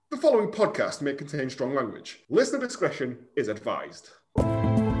following podcast may contain strong language. Listener discretion is advised.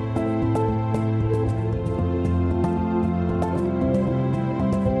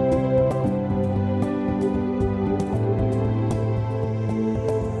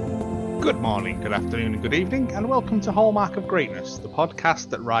 Good morning, good afternoon, and good evening, and welcome to Hallmark of Greatness, the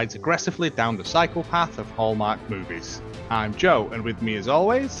podcast that rides aggressively down the psychopath of Hallmark movies. I'm Joe, and with me as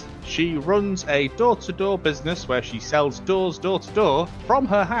always, she runs a door-to-door business where she sells doors door-to-door from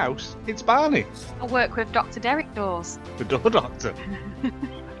her house. It's Barney. I work with Dr. Derek Dawes. The door doctor.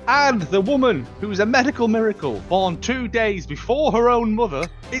 And the woman who's a medical miracle, born 2 days before her own mother,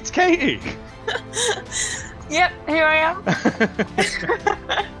 it's Katie. Yep, here I am.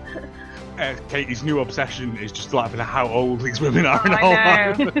 Katie's new obsession is just laughing at how old these women are in I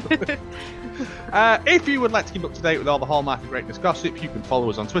Hallmark. If you would like to keep up to date with all the Hallmark of Greatness gossip, you can follow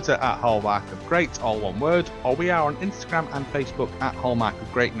us on Twitter at Hallmark of Great, all one word, or we are on Instagram and Facebook at Hallmark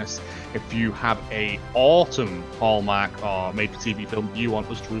of Greatness. If you have a autumn Hallmark or made-for-TV film you want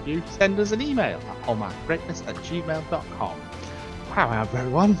us to review, send us an email at hallmarkgreatness@gmail.com. Wow,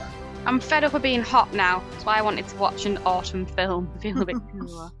 everyone. I'm fed up of being hot now. That's why I wanted to watch an autumn film. I feel a bit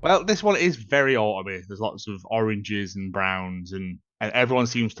cooler. Well, this one is very autumny. There's lots of oranges and browns, and everyone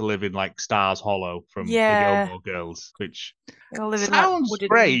seems to live in like Stars Hollow from the Gilmore Girls, which sounds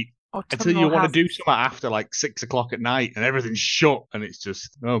great until you want to do something after like 6 o'clock at night and everything's shut and it's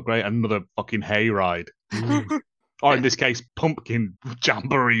just, oh great, another fucking hay ride. Or in this case, pumpkin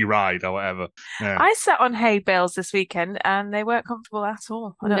jamboree ride or whatever. Yeah. I sat on hay bales this weekend and they weren't comfortable at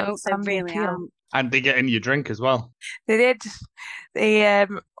all. I don't No, understand they the really appeal. aren't. And they get in your drink as well. They did. They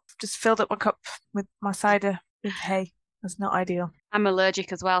just filled up my cup with my cider with hay. That's not ideal. I'm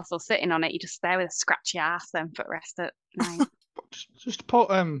allergic as well, so sitting on it, you just stay with a scratchy ass then for the rest of the night. Just put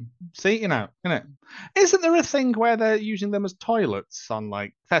seating out, innit? Isn't there a thing where they're using them as toilets on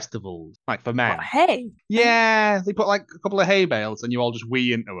like festivals, like for men? What, hay? Yeah, they put like a couple of hay bales and you all just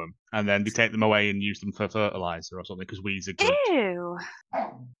wee into them, and then they take them away and use them for fertilizer or something because wees are good. Ew.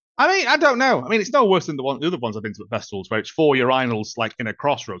 I mean, I don't know. I mean, it's no worse than the other ones I've been to at festivals where it's 4 urinals like in a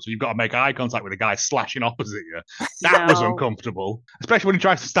crossroads, so you've got to make eye contact with a guy slashing opposite you. That was uncomfortable, especially when he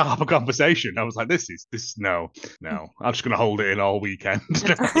tries to start up a conversation. I was like, this no. I'm just going to hold it in all weekend.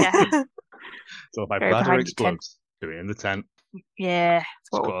 Yeah. So if my Go bladder behind your explodes, do it in the tent. Yeah. That's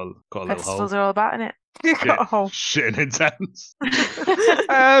It's what got a little festivals hole. are all about, innit? You got a hole. Shitting in tents.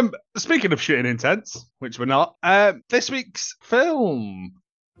 Speaking of shitting in tents, which we're not, this week's film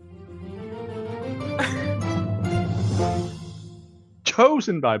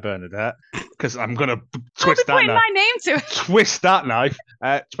chosen by Bernadette, because I'm going to twist that putting knife. my name to it. Twist that knife.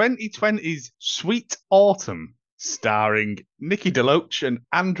 2020's Sweet Autumn, starring Nikki DeLoach and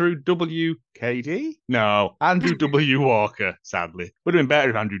Andrew W. KD? No, Andrew W. Walker, sadly. Would have been better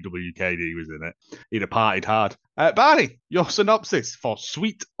if Andrew W. KD was in it. He'd have partied hard. Barney, your synopsis for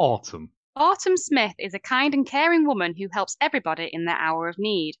Sweet Autumn. Autumn Smith is a kind and caring woman who helps everybody in their hour of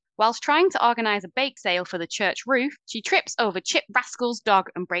need. Whilst trying to organise a bake sale for the church roof, she trips over Chip Rascal's dog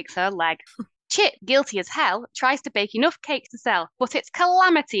and breaks her leg. Chip, guilty as hell, tries to bake enough cakes to sell, but it's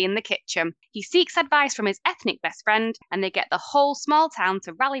calamity in the kitchen. He seeks advice from his ethnic best friend, and they get the whole small town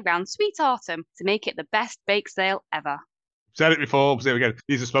to rally round Sweet Autumn to make it the best bake sale ever. Said it before, say it again.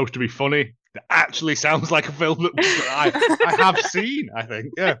 These are supposed to be funny. It actually sounds like a film that I have seen, I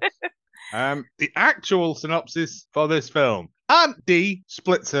think. Yeah. The actual synopsis for this film. Aunt Dee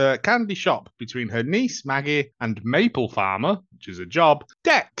splits her candy shop between her niece Maggie and maple farmer, which is a job,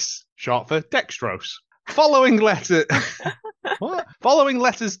 Dex, short for dextrose. Following letters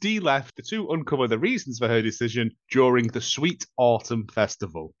Dee left, the two uncover the reasons for her decision during the Sweet Autumn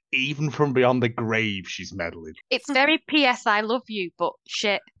Festival. Even from beyond the grave, she's meddling. It's very P.S. I love you, but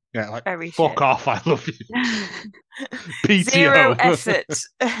shit. Yeah, like, Very fuck shit. off, I love you. PTO. Zero effort.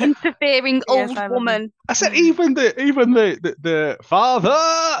 Interfering Yes, old I love woman. I said even the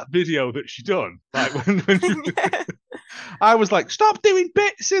father video that she done, like when I was like, stop doing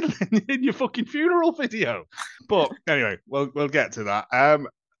bits in your fucking funeral video. But anyway, we'll get to that.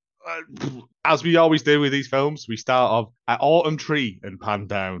 As we always do with these films, we start off at autumn tree and pan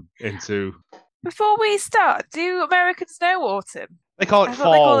down into. Before we start, do Americans know autumn? They call I it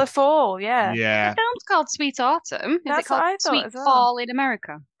thought they call fall. it fall, yeah. Yeah. The film's called Sweet Autumn. Is That's it called what I thought Sweet as well. Fall in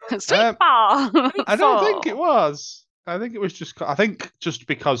America? Sweet Um, Fall. I don't think it was. I think it was just. I think just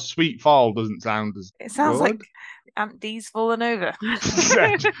because Sweet Fall doesn't sound as. It sounds good. like Aunt Dee's fallen over.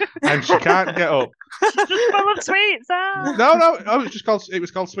 And she can't get up. Just full of sweets. No, it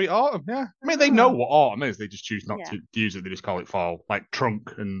was called Sweet Autumn. Yeah, I mean they know what autumn is. They just choose not to use it. They just call it fall, like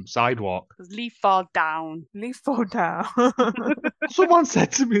trunk and sidewalk. Leaf fall down. Leaf fall down. Someone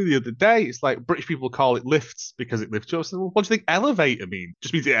said to me the other day, it's like British people call it lifts because it lifts you up. So what do you think elevator mean?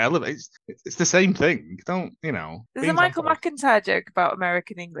 Just means it elevates. It's the same thing. Don't you know? There's a Michael McIntyre joke about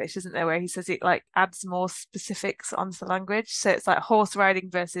American English, isn't there, where he says it like adds more specifics onto the language. So it's like horse riding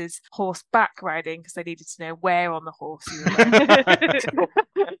versus horseback riding because they needed to know where on the horse you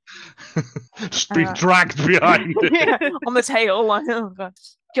were. Just being dragged behind it. On the tail. Like, oh god.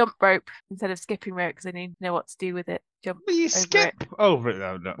 Jump rope instead of skipping rope because they need to know what to do with it. Jump. But you skip over it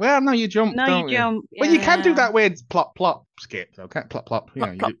though. No. Well, no, you jump. No, don't you jump. Yeah. Well, you can do that weird plop plop skip though. Can't plop plop. You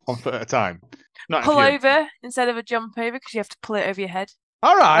do 1 foot at a time. Not pull over instead of a jump over because you have to pull it over your head.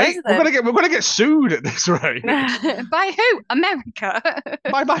 All right, we're gonna get sued at this rate. By who? America.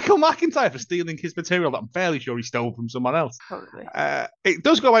 By Michael McIntyre for stealing his material that I'm fairly sure he stole from someone else. Probably. It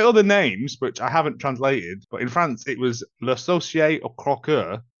does go by other names, which I haven't translated. But in France, it was l'Associé au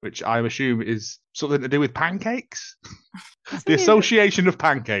Croqueur, which I assume is something to do with pancakes. The Association of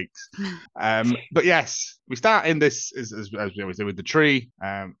Pancakes. But yes, we start in this as we always do with the tree,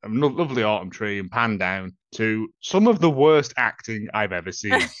 a lovely autumn tree, and pan down to some of the worst acting I've ever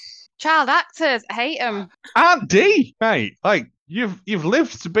seen. Child actors, I hate them. Aunt D, mate, like you've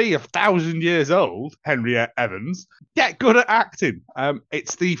lived to be 1,000 years old, Henriette Evans. Get good at acting.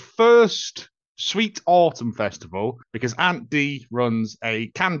 It's the first Sweet Autumn Festival because Aunt D runs a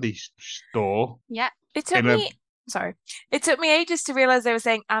candy store. Yeah, it took me. Sorry. It took me ages to realise they were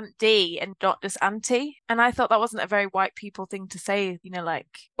saying Aunt D and not just Auntie. And I thought that wasn't a very white people thing to say, you know, like...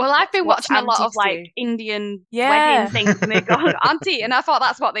 Well, I've been watching a lot of, like, Indian wedding things and they go, Auntie, and I thought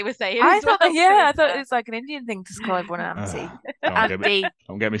that's what they were saying. I thought it was like an Indian thing to call everyone Auntie.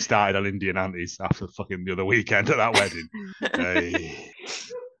 Don't get me started on Indian aunties after fucking the other weekend at that wedding.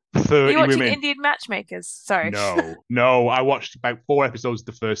 30 Are you watching women. Indian Matchmakers? Sorry. No. I watched about 4 episodes of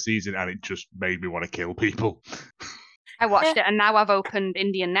the first season and it just made me want to kill people. I watched it and now I've opened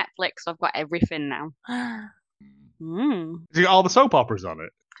Indian Netflix, so I've got everything now. Has it got all the soap operas on it?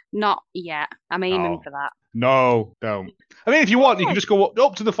 Not yet. I'm aiming for that. No, don't. I mean, if you want, you can just go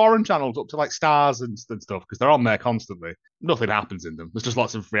up to the foreign channels, up to like Stars and stuff, because they're on there constantly. Nothing happens in them. There's just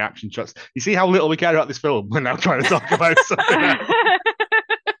lots of reaction shots. You see how little we care about this film? We're now trying to talk about something else.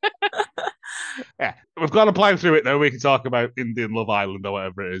 Yeah, we've got to plow through it though. We can talk about Indian Love Island or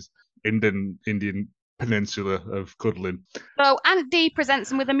whatever it is. Indian Peninsula of cuddling. So Aunt D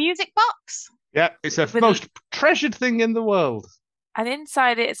presents him with a music box. Yeah, it's the most treasured thing in the world. And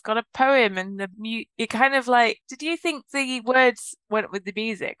inside it, it's got a poem, and it kind of like. Did you think the words went with the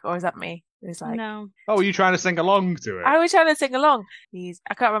music, or is that me? It's like no. Oh, were you trying to sing along to it? I was trying to sing along.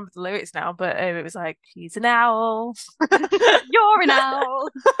 I can't remember the lyrics now, but it was like, "She's an owl, you're an owl."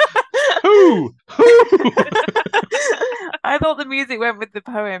 Who? I thought the music went with the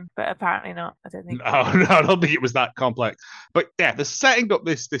poem, but apparently not. I don't think. No, I don't think it was that complex. But yeah, they're setting up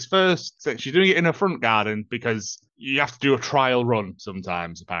this first section. She's doing it in her front garden because you have to do a trial run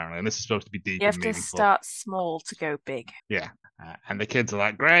sometimes, apparently, and this is supposed to be deep. You have to start small to go big. Yeah. And the kids are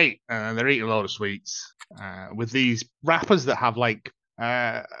like, great, and they're eating a load of sweets with these wrappers that have like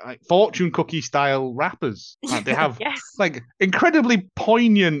fortune cookie style wrappers. Like, they have like incredibly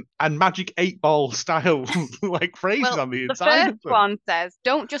poignant and Magic 8-Ball style like phrases on the inside. The first one says,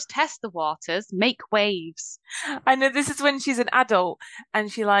 "Don't just test the waters, make waves." I know this is when she's an adult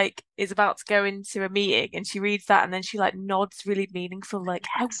and she like is about to go into a meeting and she reads that and then she like nods really meaningful, like,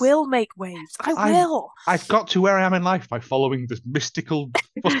 I will make waves. I will. I've got to where I am in life by following this mystical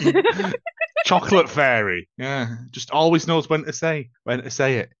fucking chocolate fairy. Yeah, just always knows when to say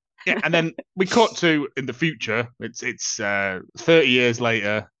it. Yeah, and then we cut to in the future. It's 30 years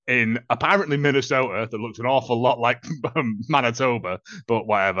later in apparently Minnesota that looks an awful lot like Manitoba, but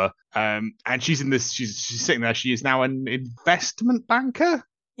whatever. And she's in this. She's sitting there. She is now an investment banker.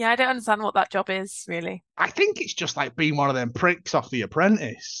 Yeah, I don't understand what that job is really. I think it's just like being one of them pricks off The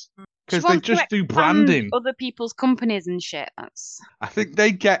Apprentice. Because they just do branding. Other people's companies and shit. I think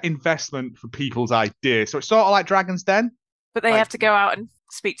they get investment for people's ideas. So it's sort of like Dragon's Den. But they have to go out and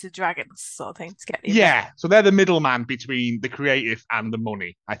speak to the dragons, sort of thing, to get the investment. So they're the middleman between the creative and the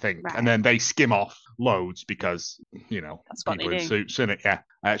money, I think. Right. And then they skim off loads because, you know, that's people in suits in it.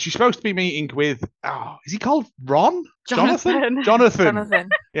 Yeah. She's supposed to be meeting with, is he called Ron? Jonathan.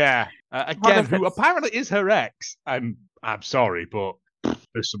 Yeah. Again, who apparently is her ex. And I'm sorry, but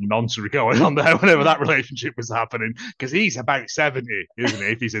there's some nonsense going on there whenever that relationship was happening, because he's about 70, isn't he,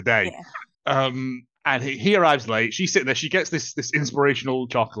 if he's a day. Yeah. And he arrives late. She's sitting there. She gets this inspirational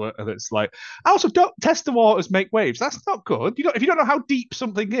chocolate, and it's like, also don't test the waters, make waves. That's not good. If you don't know how deep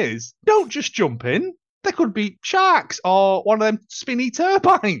something is, don't just jump in. There could be sharks or one of them spinny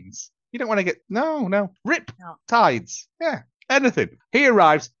turbines. You don't want to get rip tides. Yeah, anything. He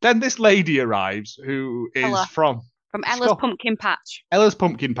arrives. Then this lady arrives, who is Ella. from Ella's Pumpkin Patch. Ella's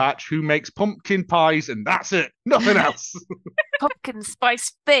Pumpkin Patch, who makes pumpkin pies, and that's it. Nothing else. Pumpkin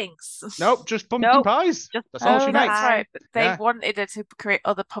spice things. Nope, just pumpkin pies. That's all she makes. That's right. But they wanted her to create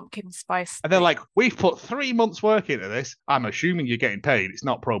other pumpkin spice. And they're like, we've put 3 months' work into this. I'm assuming you're getting paid. It's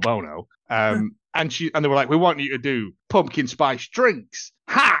not pro bono. And they were like, we want you to do pumpkin spice drinks,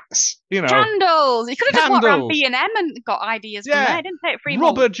 hats, candles. You could have just walked around B&M and got ideas from there. It didn't take 3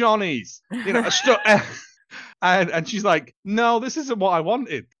 months. Rubber Johnnies, And she's like, no, this isn't what I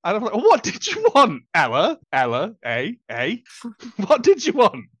wanted. And I'm like, what did you want, Ella? What did you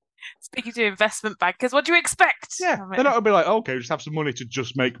want? Speaking to investment bankers, what do you expect? Yeah, they're not going to be like, okay, just have some money to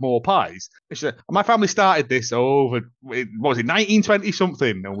just make more pies. And she said, my family started this over,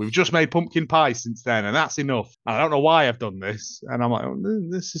 1920-something, and we've just made pumpkin pies since then, and that's enough. And I don't know why I've done this. And I'm like,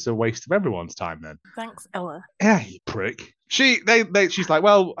 this is a waste of everyone's time then. Thanks, Ella. Yeah, you prick. She's like,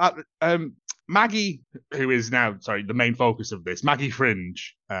 well, Maggie, who is now, the main focus of this, Maggie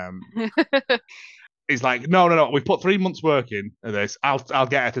Fringe, is like, no, we've put 3 months' work in this. I'll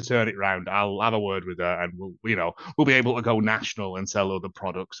get her to turn it round. I'll have a word with her, and we'll be able to go national and sell other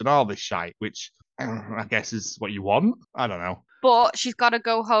products and all this shite, which I guess is what you want. I don't know. But she's got to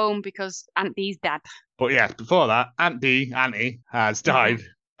go home because Aunt Dee's dead. But yeah, before that, Auntie has died.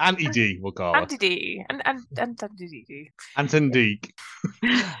 Auntie D, we'll call her. Auntie D. Auntie D. Anton Deek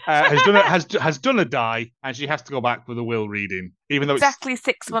has done a die, and she has to go back for the will reading, even though exactly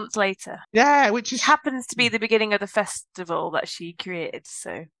 6 months later. Yeah, which happens to be the beginning of the festival that she created.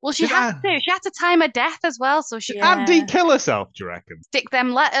 So she had to. She had to time her death as well. So she Aunt D kill herself. Do you reckon? Stick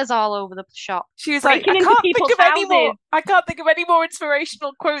them letters all over the shop. She was like, I can't think of any more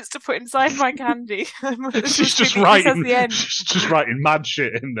inspirational quotes to put inside my candy. She's just writing mad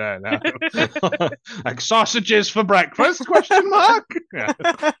shit in there now. Like sausages for breakfast? Question mark. Yeah.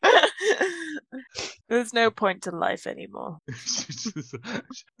 There's no point to life anymore.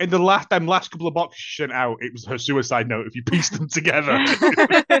 In the last couple of boxes she sent out, it was her suicide note if you piece them together.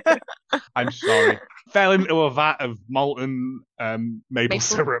 I'm sorry. Fell into a vat of molten maple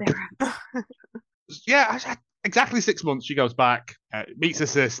syrup. Yeah, exactly 6 months she goes back, meets her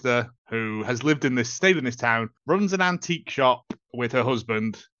sister, who has stayed in this town, runs an antique shop with her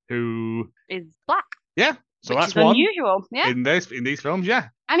husband, who is black. Yeah, so which that's is unusual. Yeah, in these films, yeah.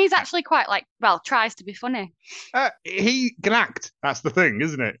 And he's actually quite tries to be funny. He can act. That's the thing,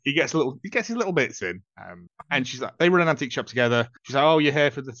 isn't it? He gets his little bits in. And she's like, they run an antique shop together. She's like, oh, you're here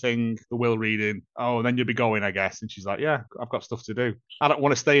for the thing, the will reading. Oh, and then you'll be going, I guess. And she's like, yeah, I've got stuff to do. I don't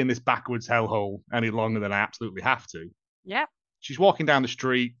want to stay in this backwards hellhole any longer than I absolutely have to. Yeah. She's walking down the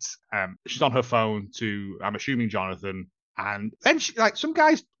street. She's on her phone to, I'm assuming, Jonathan. And then some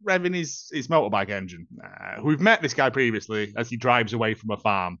guy's revving his motorbike engine. We've met this guy previously as he drives away from a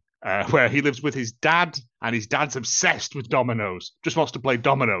farm where he lives with his dad, and his dad's obsessed with dominoes. Just wants to play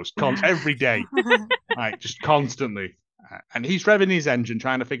dominoes every day, just constantly. And he's revving his engine,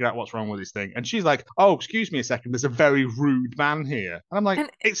 trying to figure out what's wrong with his thing. And she's like, oh, excuse me a second, there's a very rude man here. And I'm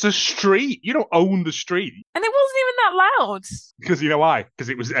like, it's a street. You don't own the street. And it wasn't even that loud. Because you know why? Because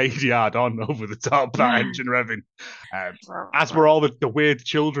it was ADR'd on over the top, that engine revving. As were all the weird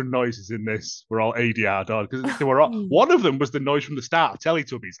children noises in this, were all ADR'd on. Because they were all, one of them was the noise from the start of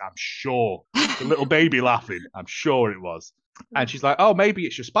Teletubbies, I'm sure. The little baby laughing, I'm sure it was. And she's like, oh, maybe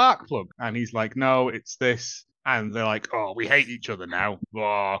it's your spark plug. And he's like, no, it's this. And they're like, oh, we hate each other now.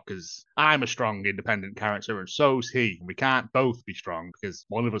 Oh, because I'm a strong, independent character, and so's he. And we can't both be strong, because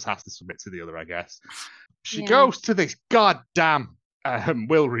one of us has to submit to the other, I guess. She goes to this goddamn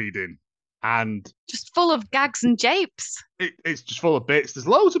will reading, and just full of gags and japes. It's just full of bits. There's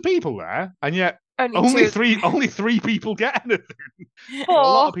loads of people there, and yet only three people get anything.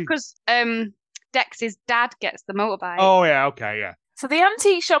 Four, because Dex's dad gets the motorbike. Oh, yeah, okay, yeah. So the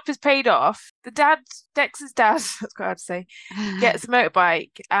antique shop is paid off. Dex's dad, that's what I had to say, gets a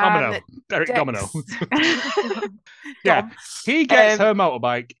motorbike. Derek Domino. Yeah, he gets her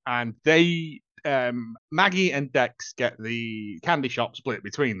motorbike, and they, Maggie and Dex, get the candy shop split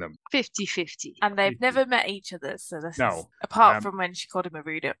between them. 50-50. And they've never met each other, so this is, apart from when she called him a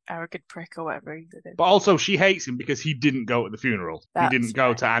rude, arrogant prick or whatever he did. But also, she hates him because he didn't go to the funeral. He didn't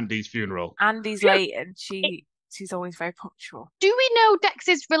go to Andy's funeral. Andy's late, and she's always very punctual. Do we know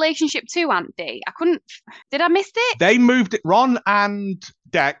Dex's relationship to Aunt D? Did I miss it? They moved it. Ron and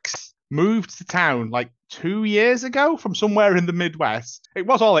Dex moved to town like 2 years ago from somewhere in the Midwest. It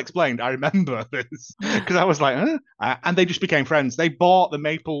was all explained. I remember this because I was like, huh? And they just became friends. They bought the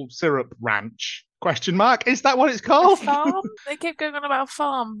maple syrup ranch. Question mark? Is that what it's called? A farm? They keep going on about a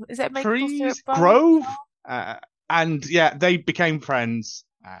farm. Is it a maple syrup farm? Grove? And yeah, they became friends.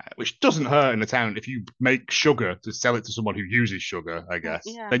 Which doesn't hurt in a town if you make sugar to sell it to someone who uses sugar, I guess.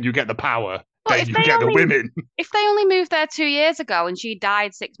 Yeah. Then you get the power. Well, then you get the women. If they only moved there 2 years ago and she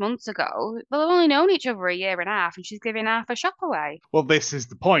died 6 months ago, they've only known each other a year and a half and she's giving half a shop away. Well, this is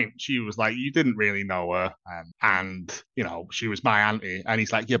the point. She was like, you didn't really know her. And, you know, she was my auntie. And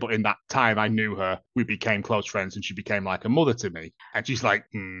he's like, yeah, but in that time I knew her. We became close friends and she became like a mother to me. And she's like,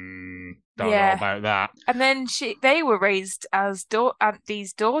 don't know about that. And then they were raised as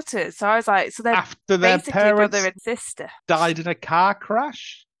auntie's daughters. So I was like, so they're after their parents brother and sister died in a car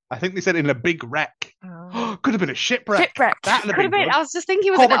crash. I think they said in a big wreck. Could have been a shipwreck. That could have been. I was just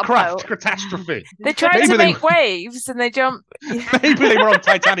thinking, was hovercraft catastrophe. They tried to make waves and they jumped. Maybe they were on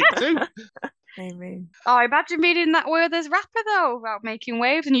Titanic too. Maybe. Oh, imagine reading that Werther's rapper though about making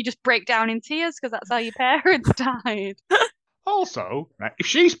waves and you just break down in tears because that's how your parents died. Also, if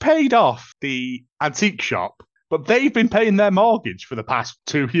she's paid off the antique shop, but they've been paying their mortgage for the past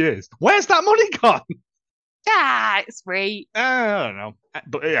 2 years, where's that money gone? It's sweet. I don't know.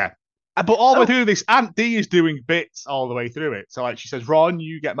 But yeah. But all the way through this, Aunt Dee is doing bits all the way through it. So like she says, Ron,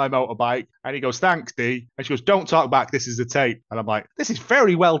 you get my motorbike. And he goes, thanks, Dee. And she goes, don't talk back. This is a tape. And I'm like, this is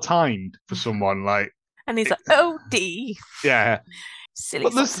very well timed for someone like. And he's like, oh, Dee. Yeah. Silly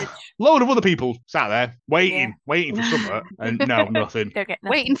but there's a load of other people sat there waiting for something, and no, nothing.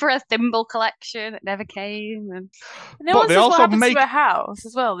 Waiting for a thimble collection that never came. And no, they also make to her house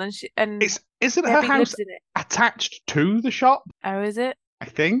as well. And isn't her house attached to the shop? Oh, is it? I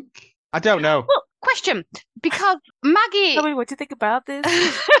think. I don't know. Well, question, because Maggie. Tell me what you think about this.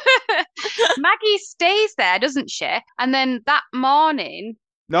 Maggie stays there, doesn't she? And then that morning.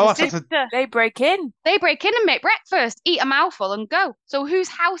 No, they break in. They break in and make breakfast, eat a mouthful, and go. So whose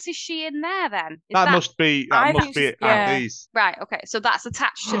house is she in there then? That must be Aunt Dee's. Right. Okay. So that's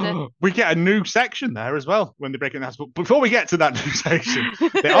attached to the. We get a new section there as well when they break in the house. But before we get to that new section,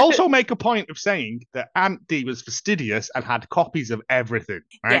 they also make a point of saying that Aunt Dee was fastidious and had copies of everything.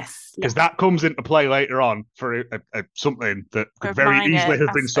 Right? Yes. Because that comes into play later on for something that could very easily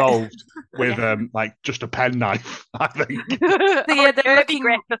have been solved with like just a penknife. I think. So yeah, they're looking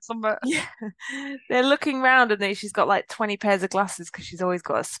great. Yeah. They're looking round and she's got like 20 pairs of glasses because she's always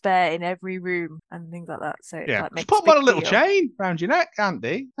got a spare in every room and things like that. So yeah, like, just put on a little chain around your neck, Aunt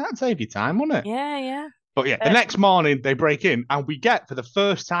Dee. That'd save you time, wouldn't it? Yeah. But yeah, the next morning they break in and we get, for the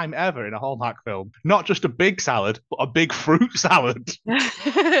first time ever in a Hallmark film, not just a big salad, but a big fruit salad.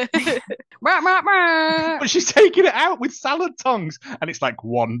 But she's taking it out with salad tongs and it's like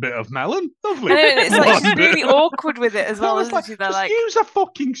one bit of melon. Lovely. And it's like she's really awkward with it as well, isn't she? Just use a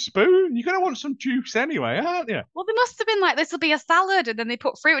fucking spoon. You're going to want some juice anyway, aren't you? Well, they must have been like, this will be a salad, and then they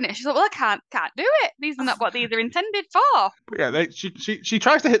put fruit in it. She's like, well, I can't do it. These are not what these are intended for. But yeah, she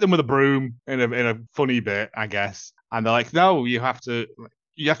tries to hit them with a broom in a funny bit, I guess, and they're like, no, you have to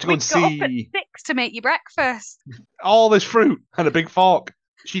go and see. Up at 6 to make your breakfast. All this fruit and a big fork.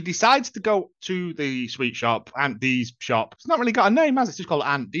 She decides to go to the sweet shop, Aunt Dee's shop. It's not really got a name, has it? It's just called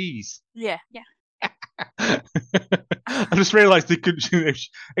Aunt Dee's. Yeah. I just realised they could,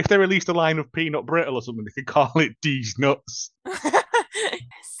 if they released a line of peanut brittle or something, they could call it Dee's Nuts.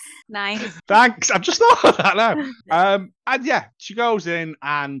 Nice. Thanks. I've just thought of that now. And yeah, she goes in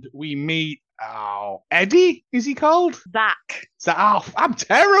and we meet Eddie, is he called? Zach. I'm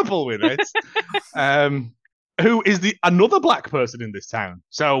terrible with it. Who is another black person in this town.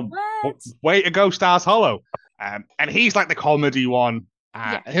 So way to go, Stars Hollow. And he's like the comedy one.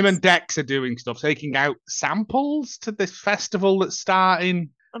 Yes. Him and Dex are doing stuff, taking out samples to this festival that's starting.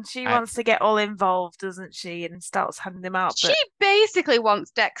 And she wants to get all involved, doesn't she? And starts handing them out. She basically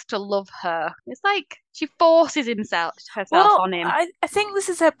wants Dex to love her. It's like she forces herself on him. I think this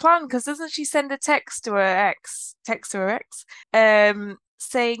is her plan, because doesn't she send a text to her ex,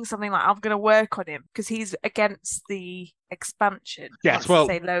 saying something like, I'm going to work on him because he's against the expansion. Yes, well,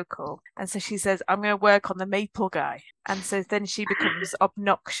 say local. And so she says, I'm going to work on the maple guy. And so then she becomes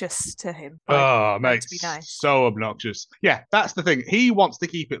obnoxious to him. Oh, mate, so obnoxious. Yeah, that's the thing. He wants to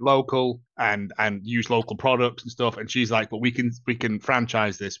keep it local and use local products and stuff. And she's like, but we can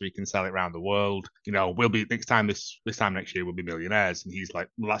franchise this. We can sell it around the world. You know, we'll be this time next year, we'll be millionaires. And he's like,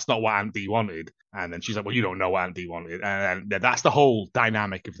 well, that's not what Aunt Dee wanted. And then she's like, well, you don't know what Aunt Dee wanted. And that's the whole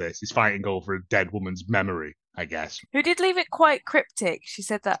dynamic of this, is fighting over a dead woman's memory, I guess. Who did leave it quite cryptic. She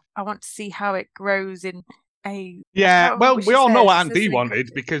said that, I want to see how it grows in Yeah, well, we all know what Aunt Dee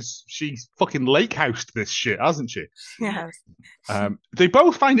wanted because she's fucking lake housed this shit, hasn't she? Yes. They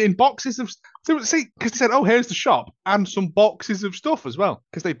both find it in boxes of. See, because they said, "Oh, here's the shop and some boxes of stuff as well,"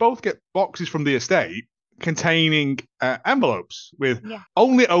 because they both get boxes from the estate containing envelopes with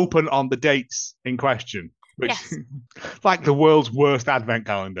only open on the dates in question. Which, like the world's worst advent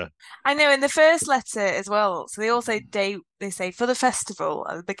calendar. I know, in the first letter as well. So they all say day. They say for the festival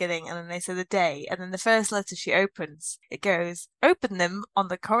at the beginning, and then they say the day. And then the first letter she opens, it goes, "Open them on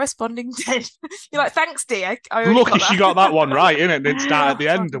the corresponding day." You're like, "Thanks, dear." Lucky she got that one right, innit? Then start at the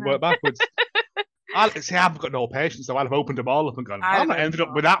end and work backwards. I've got no patience, so I'd have opened them all up and gone, I'm not ended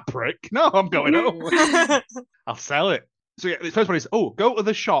up with that prick. No, I'm going home. I'll sell it. So yeah, the first one is, go to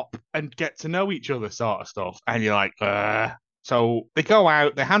the shop and get to know each other sort of stuff. And you're like, So they go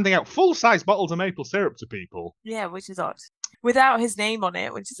out, they're handing out full-size bottles of maple syrup to people. Yeah, which is odd. Without his name on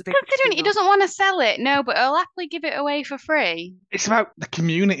it, which is a big... Considering he doesn't want to sell it, no, but he'll happily give it away for free. It's about the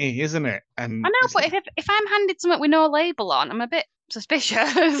community, isn't it? And I know, but if I'm handed something with no label on, I'm a bit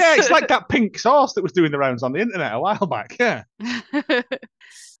suspicious. Yeah, it's like that pink sauce that was doing the rounds on the internet a while back, yeah.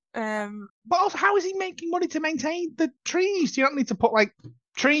 But also, how is he making money to maintain the trees? You don't need to put like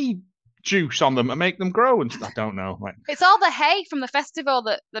tree juice on them and make them grow and stuff. I don't know. It's all the hay from the festival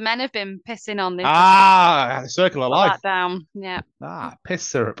that the men have been pissing on. The circle of life. That down. Yeah. Piss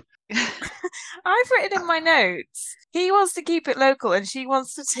syrup. I've written in my notes, he wants to keep it local and she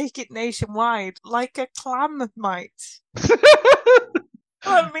wants to take it nationwide, like a clam might.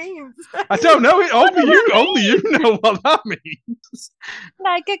 What that means? I don't know. Only you know what that means.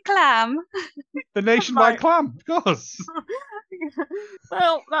 Like a clam. The nationwide clam, of course.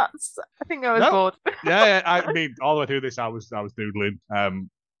 Well, I think I was bored. Yeah. I mean, all the way through this, I was doodling. And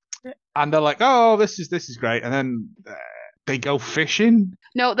they're like, "Oh, this is great," and then they go fishing.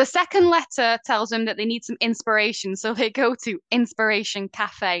 No, the second letter tells them that they need some inspiration, so they go to Inspiration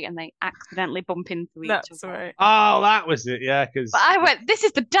Cafe and they accidentally bump into each other. That's right. Oh, that was it, yeah. But I went, "This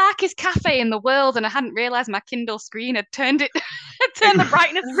is the darkest cafe in the world," and I hadn't realised my Kindle screen had turned the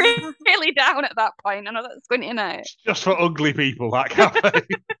brightness really down at that point, and I was squinting out. It's just for ugly people, that cafe.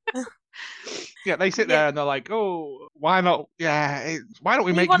 Yeah, they sit there and they're like, "Oh, why not? Yeah, why don't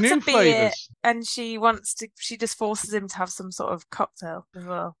we make new flavors?" And she just forces him to have some sort of cocktail as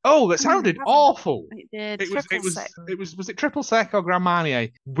well. Oh, that sounded awful. It did. Was it triple sec or Grand Marnier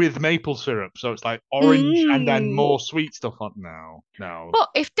with maple syrup? So it's like orange and then more sweet stuff on. No. But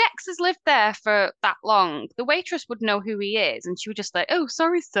if Dex has lived there for that long, the waitress would know who he is, and she would just like, "Oh,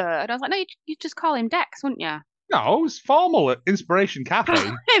 sorry, sir." And I was like, "No, you just call him Dex, wouldn't you?" No, it was formal at Inspiration Cafe.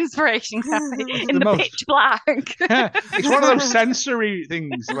 Inspiration Cafe in the pitch black. Yeah, it's one of those sensory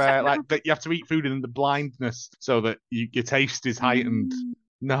things where, like, that you have to eat food in the blindness so that your taste is heightened.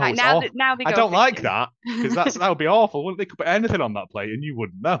 No, right, it's now awful. I don't like that because that would be awful. Wouldn't they could put anything on that plate and you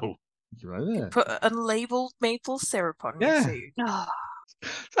wouldn't know? Put unlabeled maple syrup on your food.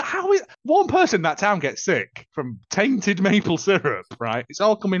 So how is one person in that town gets sick from tainted maple syrup, right? It's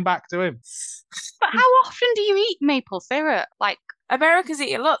all coming back to him. But how often do you eat maple syrup? Like, Americans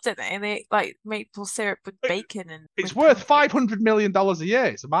eat a lot, don't they? They like maple syrup with bacon and. It's worth $500 million a year.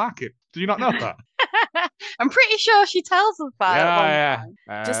 It's a market. Do you not know that? I'm pretty sure she tells us that.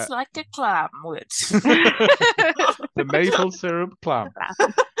 Yeah. Just like a clam would. The maple syrup clam.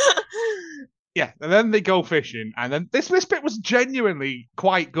 Yeah, and then they go fishing, and then this bit was genuinely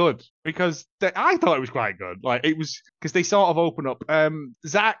quite good because I thought it was quite good. Like, it was because they sort of open up.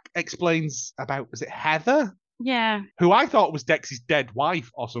 Zach explains about, was it Heather? Yeah. Who I thought was Dex's dead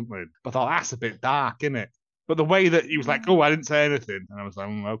wife or something, but I thought that's a bit dark, isn't it? But the way that he was like, "Oh, I didn't say anything," and I was like,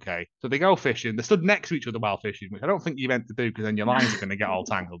 "Okay." So they go fishing. They stood next to each other while fishing, which I don't think you meant to do because then your lines are going to get all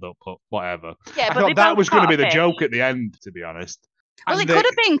tangled up. But whatever. Yeah, I thought that was going to be the joke at the end, to be honest. Well, it could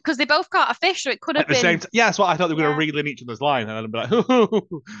have been because they both caught a fish, so it could have been. At the same time, yeah, that's what I thought they were going to reel in each other's line, and then I'd be like,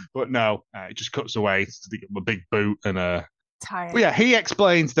 but no, it just cuts away to a big boot and a. Tired. Well, yeah, he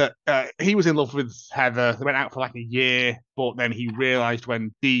explains that he was in love with Heather. They went out for like a year, but then he realised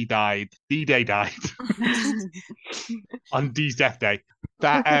when D-Day died on Dee's death day,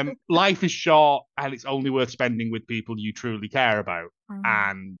 that life is short and it's only worth spending with people you truly care about.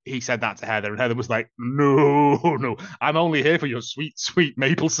 And he said that to Heather, and Heather was like, no, I'm only here for your sweet, sweet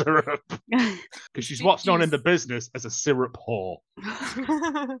maple syrup. Because she's what's known in the business as a syrup whore.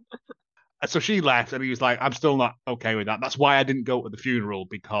 So she left, and he was like, I'm still not okay with that. That's why I didn't go to the funeral,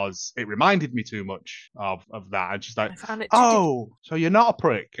 because it reminded me too much of that. And she's like, oh, so you're not a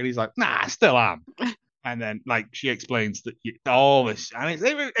prick? And he's like, nah, I still am. And then, like, she explains that all this, and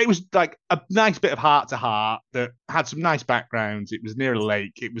it was like a nice bit of heart to heart that had some nice backgrounds. It was near a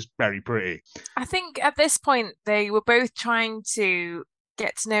lake. It was very pretty. I think at this point they were both trying to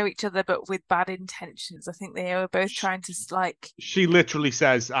get to know each other, but with bad intentions. I think they were both trying to like. She literally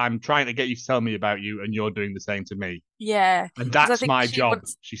says, "I'm trying to get you to tell me about you, and you're doing the same to me." Yeah, and that's my job.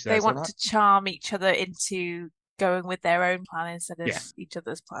 She says they want to charm each other into going with their own plan instead of each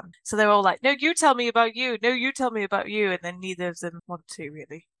other's plan. So they're all like, no, you tell me about you. No, you tell me about you. And then neither of them want to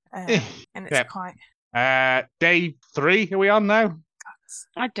really. And it's quite... Day 3, are we on now?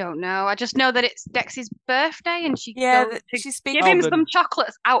 I don't know. I just know that it's Dexy's birthday and she's giving him some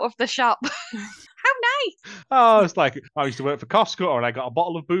chocolates out of the shop. How nice! Oh, it's like I used to work for Costco, and I got a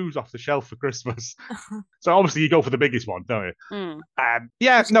bottle of booze off the shelf for Christmas. So obviously you go for the biggest one, don't you? The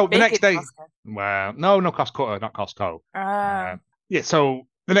next day. Costco. Well, no, Costco, not Costco. So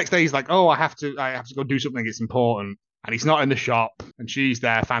the next day he's like, "Oh, I have to go do something. It's important." And he's not in the shop, and she's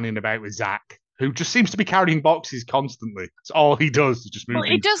there fanning about with Zach, who just seems to be carrying boxes constantly. That's all he does, is just moving.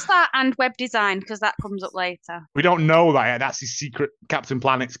 Well, he does that and web design, because that comes up later. We don't know that yet. That's his secret Captain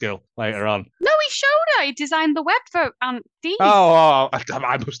Planet skill later on. No, he showed her. He designed the web for Aunt Dee. Oh,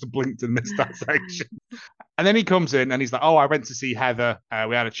 I must have blinked and missed that section. And then he comes in and he's like, "Oh, I went to see Heather.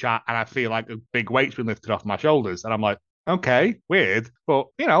 We had a chat, and I feel like a big weight's been lifted off my shoulders." And I'm like, okay, weird. But,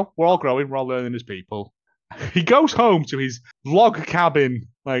 we're all growing. We're all learning as people. He goes home to his log cabin,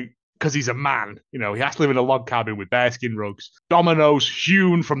 because he's a man. He has to live in a log cabin with bearskin rugs, dominoes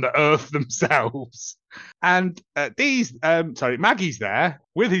hewn from the earth themselves. And Maggie's there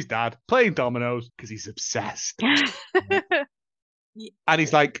with his dad playing dominoes because he's obsessed. And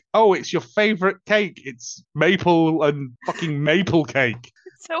he's like, "Oh, it's your favorite cake. It's maple and fucking maple cake."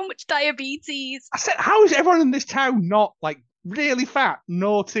 So much diabetes. I said, how is everyone in this town not really fat,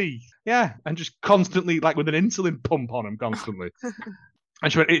 no teeth? Yeah, and just constantly with an insulin pump on him constantly.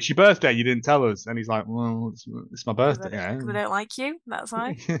 And she went, "It's your birthday, you didn't tell us." And he's like, "Well, it's my birthday." Because I don't like you, that's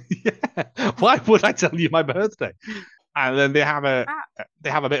why. Yeah. Why would I tell you my birthday? And then they have a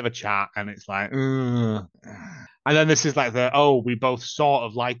bit of a chat, and it's like, ugh. And then this is we both sort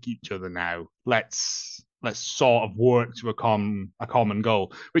of like each other now. Let's sort of work to a common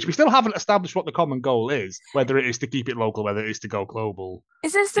goal, which we still haven't established what the common goal is, whether it is to keep it local, whether it is to go global.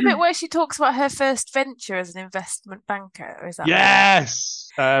 Is this the bit where she talks about her first venture as an investment banker? Or is that yes.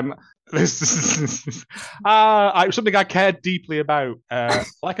 This is something I cared deeply about,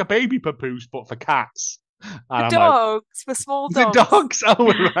 like a baby papoose, but for cats. For dogs, for small dogs. The dogs,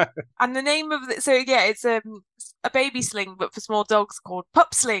 right. And the name of it, it's a baby sling, but for small dogs, called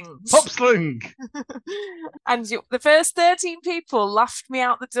Pup Slings. Pup Sling. And the first 13 people laughed me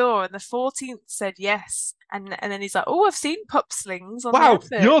out the door, and the 14th said yes. And then he's like, "Oh, I've seen Pup Slings on the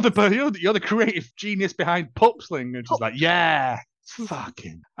advert." You're the creative genius behind Pup Sling, and she's like, "Yeah."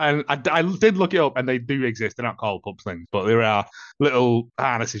 Fucking. And I did look it up, and they do exist. They're not called pup slings, but there are little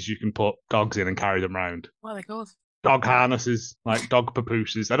harnesses you can put dogs in and carry them around. What are they called? Dog harnesses, like dog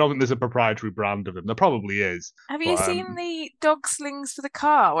papooses. I don't think there's a proprietary brand of them. There probably is. Have you seen the dog slings for the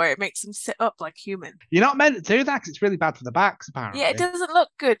car where it makes them sit up like human? You're not meant to do that because it's really bad for the backs, apparently. Yeah, it doesn't look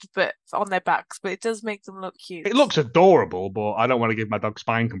good on their backs, but it does make them look cute. It looks adorable, but I don't want to give my dog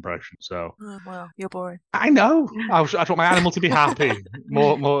spine compression, so... Oh, well, you're boring. I know. I want my animal to be happy.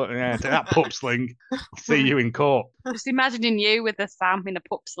 More, take that pup sling. I'll see you in court. Just imagining you with a Sam in a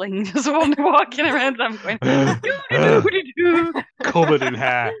pup sling, just walking around them going... Covered in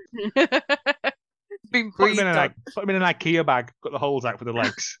hair. Put him in an IKEA bag, cut the holes out for the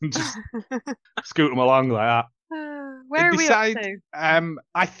legs, and just scoot them along like that. Where are we up to?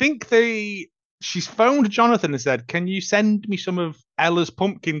 I think she's phoned Jonathan and said, "Can you send me some of Ella's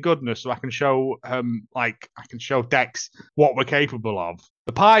pumpkin goodness so I can show Dex what we're capable of?"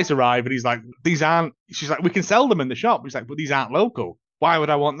 The pies arrive, and he's like, "These aren't." She's like, "We can sell them in the shop." He's like, "But these aren't local. Why would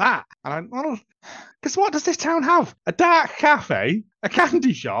I want that?" And because what does this town have? A dark cafe, a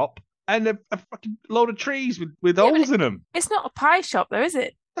candy shop, and a fucking load of trees with holes in them. It's not a pie shop, though, is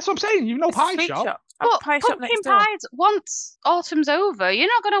it? That's what I'm saying. You've no pie shop. But pumpkin pies, once autumn's over, you're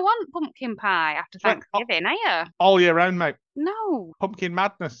not going to want pumpkin pie after Thanksgiving, are you? All year round, mate. No. Pumpkin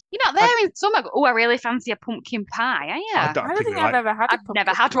madness. You're not there in summer. Oh, I really fancy a pumpkin pie, are you? I don't think I've ever had a pumpkin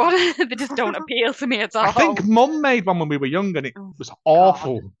never had one. They just don't appeal to me at all. I think Mum made one when we were young, and it was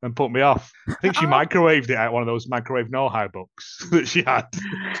awful and put me off. I think she microwaved it out one of those microwave know-how books that she had.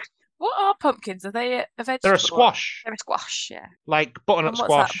 What are pumpkins? Are they a vegetable? They're a squash. They're a squash, yeah. Like butternut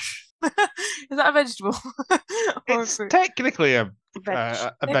squash. Is that a vegetable? It's technically a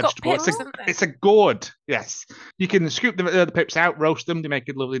vegetable. It's a gourd. Yes, you can scoop the pips out, roast them. They make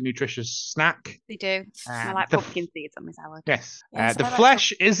a lovely, nutritious snack. They do. I like pumpkin seeds on my salad. Yes. The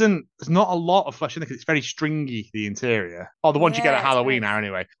flesh isn't. There's not a lot of flesh in it because it's very stringy. The interior, or the ones you get at Halloween are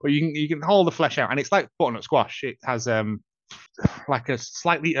anyway. But you can hold the flesh out, and it's like butternut squash. It has like a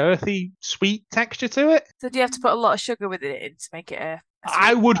slightly earthy, sweet texture to it. So do you have to put a lot of sugar with it in to make it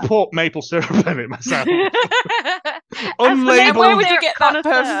I would put maple syrup in it myself. Unlabeled. Where would you get that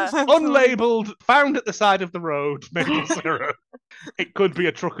unlabeled, found at the side of the road, maple syrup. It could be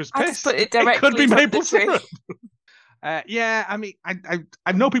a trucker's piss. It could be maple syrup. Yeah, I mean,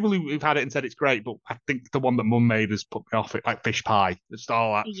 I know people who've had it and said it's great, but I think the one that Mum made has put me off it, like fish pie. Just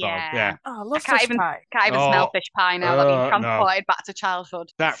all that. Yeah. So, yeah. Oh, I love fish pie. Can't even smell fish pie now that being transported back to childhood.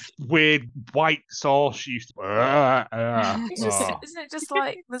 That weird white sauce used to. Isn't it just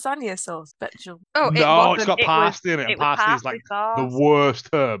like lasagna sauce, vegetable? Oh, no, it's got parsley in it. And parsley is like the worst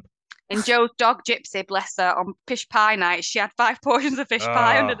herb. And Joe's dog Gypsy, bless her, on fish pie night, she had 5 portions of fish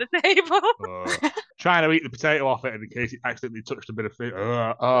pie under the table. Trying to eat the potato off it in case it accidentally touched a bit of fish.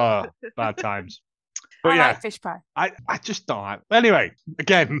 Bad times. But I like fish pie. I just don't like. Anyway,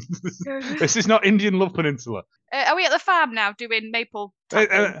 again, this is not Indian Love Peninsula. Are we at the farm now doing maple?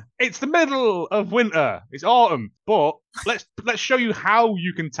 It's the middle of winter. It's autumn, but let's show you how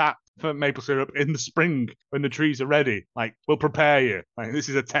you can tap for maple syrup in the spring when the trees are ready. Like, we'll prepare you. Like, this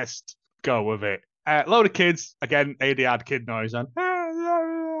is a test go of it. Load of kids, again, ADR kid noise on.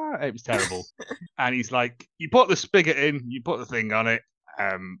 It was terrible. And he's like, you put the spigot in, you put the thing on it,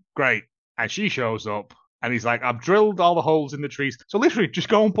 great. And she shows up, and he's like, I've drilled all the holes in the trees. So literally, just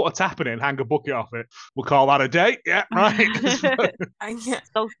go and put a tap in it and hang a bucket off it. We'll call that a day. Yeah, right.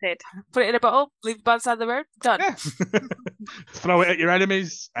 Salted. Put it in a bottle, leave it by the side of the road, done. Yeah. Throw it at your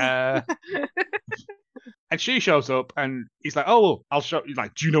enemies. And she shows up, and he's like, "Oh, well, I'll show you."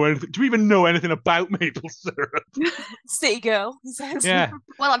 Like, do you even know anything about maple syrup? City girl, he says. Yeah.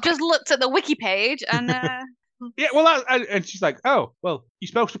 Well, I've just looked at the wiki page, and yeah. Well, and she's like, "Oh, well, you're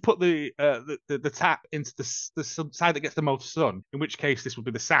supposed to put the tap into the side that gets the most sun. In which case, this would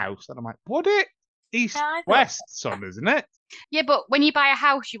be the south." And I'm like, "Would it? East, west sun, isn't it?" Yeah, but when you buy a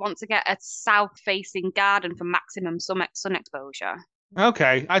house, you want to get a south-facing garden for maximum sun exposure.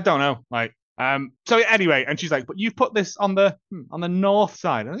 Okay, I don't know, like. So anyway, and she's like, but you've put this on the north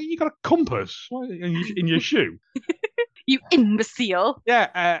side. I think you got a compass in your shoe. You imbecile.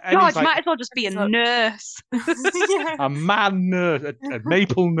 Yeah. And God, you might as well just be a nurse. A man nurse, a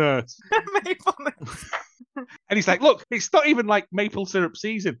maple nurse. Maple nurse. And he's like, look, it's not even like maple syrup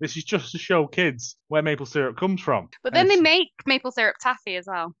season. This is just to show kids where maple syrup comes from. But then they make maple syrup taffy as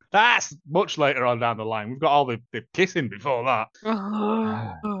well. That's much later on down the line. We've got all the kissing before that.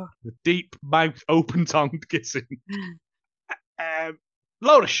 The deep mouth, open-tongued kissing.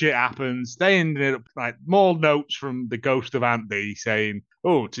 Load of shit happens. They ended up like more notes from the ghost of Aunt Bee saying,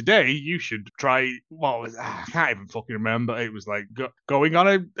 "Oh, today you should try." I can't even fucking remember. It was like going on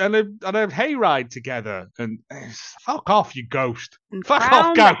a hayride together. And fuck off, you ghost! And fuck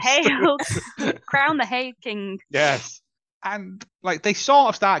off, ghost! Crown the hay king. Yes, and like they sort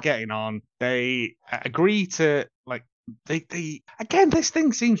of start getting on. They agree to like. They again, this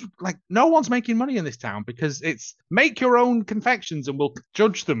thing seems like no one's making money in this town because it's make your own confections and we'll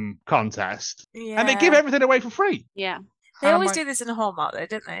judge them contest. Yeah. And they give everything away for free. Yeah. They always do this in a Hallmark though,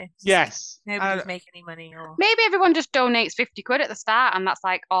 don't they? Yes. Nobody's making any money. Maybe everyone just donates 50 quid at the start and that's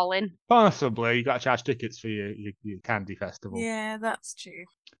like all in. Possibly. You got to charge tickets for your candy festival. Yeah, that's true.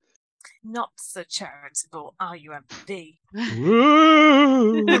 Not so charitable, are you, MD?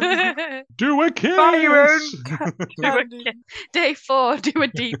 Do a kiss! Buy your own Day 4, do a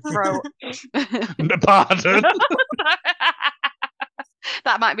deep throat. Pardon?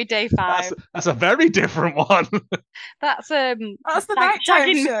 That might be day 5. That's a very different one. That's the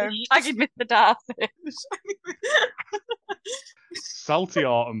nighttime show. Shagging Mr. Darcy. Salty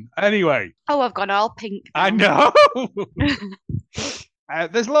autumn. Anyway. Oh, I've gone all pink now. I know.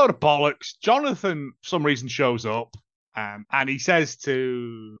 There's a load of bollocks. Jonathan, for some reason, shows up and he says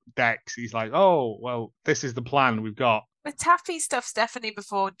to Dex, he's like, "Oh, well, this is the plan we've got." The Taffy stuff's definitely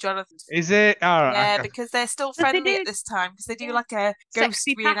before Jonathan. Is it? All right. Yeah, because they're still friendly at this time because they do like a ghost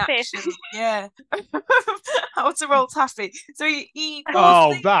reenaction. Yeah. How to roll taffy. So he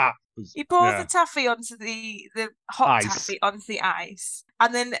pours he pours the taffy onto the hot ice. taffy onto the ice,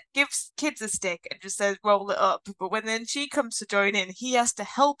 and then gives Kids a stick and just says, roll it up. But when then she comes to join in, he has to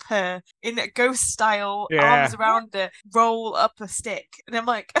help her in a ghost style, arms around her, roll up a stick. And I'm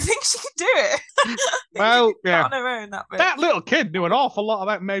like, I think she can do it. Well, yeah. On her own, that little kid knew an awful lot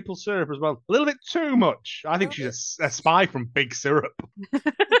about maple syrup as well. A little bit too much. I think she's a spy from Big Syrup.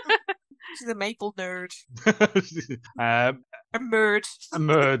 She's a maple nerd. A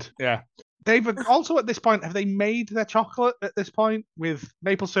merd, yeah. They've also at this point, have they made their chocolate at this point with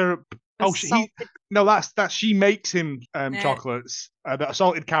maple syrup? She makes him chocolates that are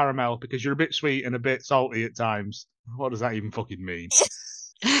salted caramel because you're a bit sweet and a bit salty at times. What does that even fucking mean?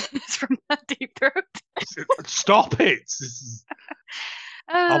 It's from that deep throat. Stop it!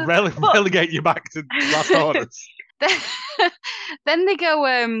 I'll relegate you back to last orders. Then they go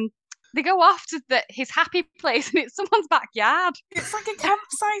off to his happy place, and it's someone's backyard. It's like a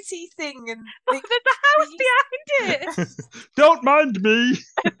campsite-y thing, and there's a house behind it. Don't mind me.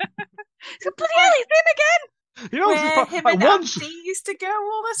 So bloody hell, he's in again. You know, where him and Andy used to go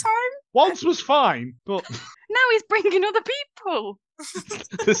all the time. Once was fine, but now he's bringing other people.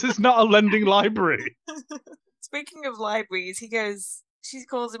 This is not a lending library. Speaking of libraries, she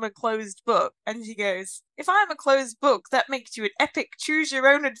calls him a closed book, and she goes, if I'm a closed book, that makes you an epic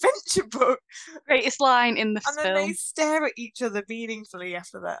choose-your-own-adventure book. Greatest line in the film. And then they stare at each other meaningfully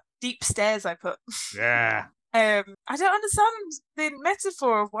after that. Deep stares, I put. Yeah. I don't understand the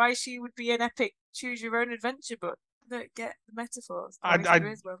metaphor of why she would be an epic choose-your-own-adventure book. I don't get the metaphors.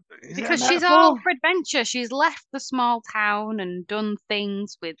 Because she's all for adventure. She's left the small town and done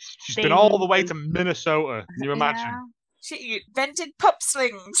things with She's been all the way to Minnesota. Can you imagine? Yeah. She invented pup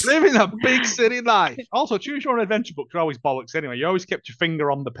slings. Living a big city life. Also, choose your own adventure books are always bollocks anyway. You always kept your finger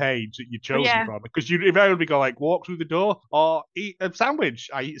on the page that you chose from. Because you invariably go like, walk through the door or eat a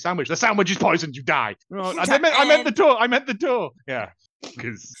sandwich. I eat a sandwich. The sandwich is poisoned, you die. I meant the door. Yeah.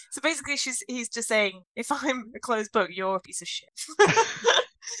 So basically, he's just saying, if I'm a closed book, you're a piece of shit.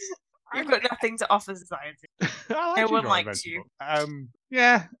 You've got nothing to offer society. No one likes you.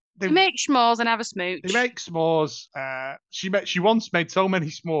 Yeah. They make s'mores and have a smooch. They make s'mores. She once made so many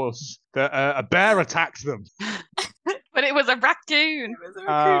s'mores that a bear attacked them. But it was a raccoon.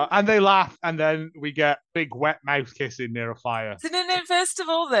 And they laugh, and then we get big wet mouth kissing near a fire. So then first of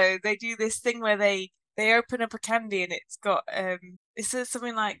all, though, they do this thing where they open up a candy and it's got it says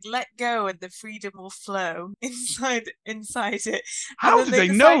something like "let go" and the freedom will flow inside it. How do they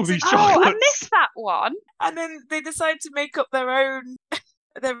know these chocolates? Oh, I missed that one. And then they decide to make up their own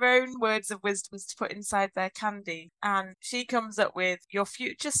words of wisdom to put inside their candy, and she comes up with, your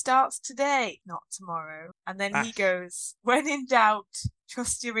future starts today, not tomorrow. And then he goes, when in doubt,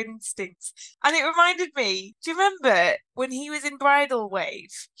 trust your instincts. And it reminded me, do you remember when he was in Bridal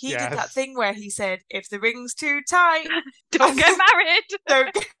Wave, he did that thing where he said, if the ring's too tight, don't get married.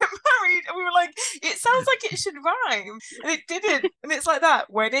 Don't get married. And we were like, it sounds like it should rhyme, and it didn't. And it's like that,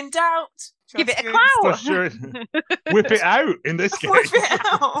 when in doubt, give it a clout. Whip it out in this game. Whip it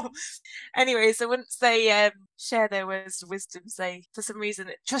out. Anyway, so once they share their words of wisdom, say, for some reason,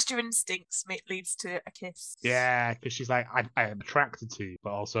 trust your instincts leads to a kiss. Yeah, because she's like, I am attracted to you,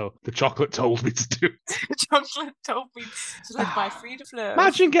 but also the chocolate told me to do it. The chocolate told me to live by free to flow.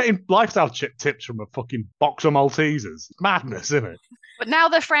 Imagine getting lifestyle tips from a fucking box of Maltesers. Madness, isn't it? But now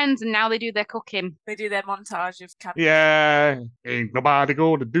they're friends, and now they do their cooking. They do their montage of candy. Yeah, ain't nobody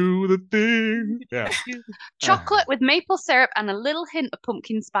gonna do the thing. Yeah. Chocolate with maple syrup and a little hint of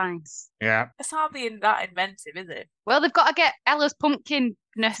pumpkin spice. Yeah. It's hardly that inventive, is it? Well, they've got to get Ella's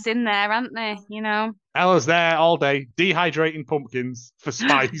pumpkinness in there, haven't they? You know. Ella's there all day, dehydrating pumpkins for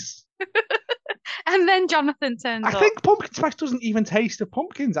spice. And then Jonathan turns up. I think pumpkin spice doesn't even taste of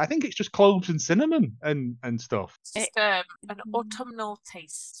pumpkins. I think it's just cloves and cinnamon and stuff. It's just an autumnal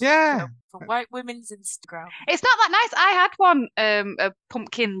taste. Yeah. For white women's Instagram. It's not that nice. I had one, a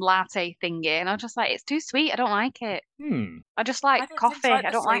pumpkin latte thingy, and I was just like, it's too sweet. I don't like it. I just like coffee.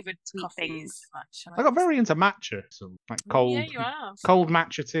 I don't like sweet things much. I got very into matcha, so like cold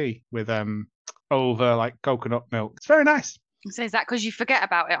matcha tea with over like coconut milk. It's very nice. So is that because you forget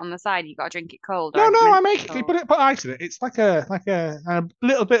about it on the side? You got to drink it cold. No, I make it. Put ice in it. It's like a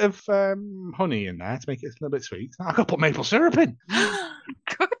little bit of honey in there to make it a little bit sweet. I could put maple syrup in.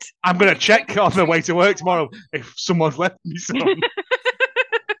 Good. I'm gonna check on the way to work tomorrow if someone's left me some.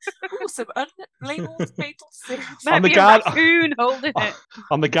 Some unlabeled maple syrup. On the raccoon holding it.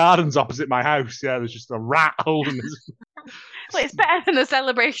 On the gardens opposite my house, there's just a rat holding this. Well, it's better than a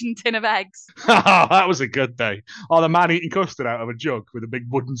celebration tin of eggs. That was a good day. Oh, the man eating custard out of a jug with a big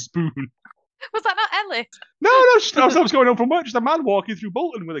wooden spoon. Was that not Ellie? No, I was going home from work. Just a man walking through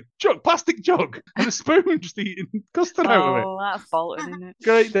Bolton with a plastic jug and a spoon, just eating custard out of it. Oh, that's Bolton, isn't it?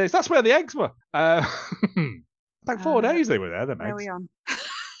 Great days. That's where the eggs were. Like 4 days they were there. The eggs.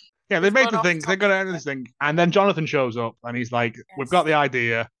 Yeah, they made the thing. They're going to enter this thing, and then Jonathan shows up, and he's like, "We've got the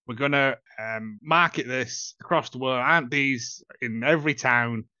idea. We're going to market this across the world. Aunties in every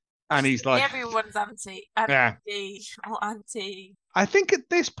town." And he's like, everyone's auntie. Auntie. I think at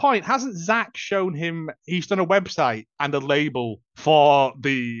this point, hasn't Zach shown him? He's done a website and a label for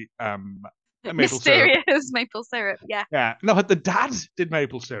the mysterious maple syrup. Yeah. Yeah. No, the dad did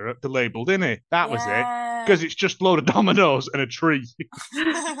maple syrup. The label, didn't he? That was it. Because it's just a load of dominoes and a tree.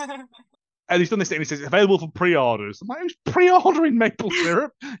 And he's done this thing, and he says it's available for pre-orders. I'm like, who's pre-ordering maple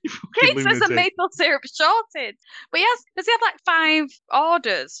syrup? You fucking lunatic. There's a maple syrup shortage. But does he have like 5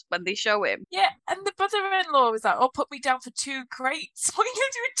 orders when they show him? Yeah, and the brother-in-law was like, "Oh, put me down for 2 crates." What are you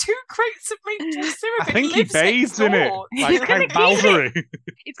doing 2 crates of maple syrup? I think he bathes in it. Like Balzery.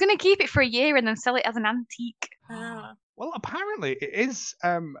 It's going to keep it for a year and then sell it as an antique. Well, apparently it is.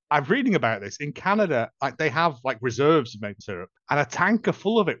 I'm reading about this in Canada. Like they have like reserves of maple syrup, and a tanker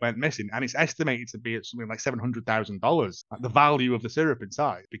full of it went missing, and it's estimated to be at something like $700,000, like the value of the syrup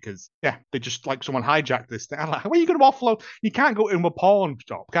inside. Because they just like someone hijacked this thing. I'm like, where are you going to offload? You can't go into a pawn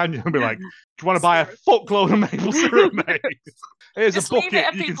shop, can you? And be like, do you want to buy a fuckload of maple syrup, mate? Here's just a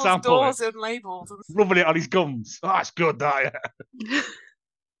bucket. You can sample doors it. Unlabeled. Rubbing it on his gums. Oh, that's good, that.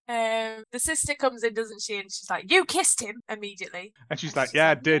 The sister comes in, doesn't she? And she's like, "You kissed him immediately." And she's like,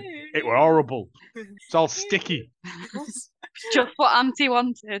 "Yeah, I did. It were horrible. It's all sticky." Just what Auntie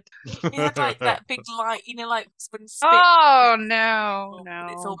wanted. He had like that big light, like when spit. Oh no!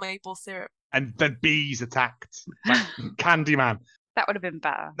 It's all maple syrup. And then bees attacked, like Candyman. That would have been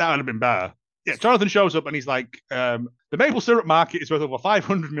better. Yeah, Jonathan shows up and he's like, "The maple syrup market is worth over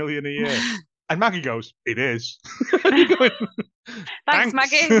 $500 million a year." And Maggie goes, "It is." Thanks,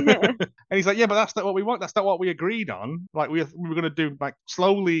 Maggie. And he's like, "Yeah, but that's not what we want. That's not what we agreed on. Like we were going to do like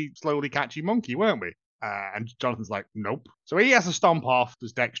slowly catchy monkey, weren't we?" And Jonathan's like, "Nope." So he has to stomp off.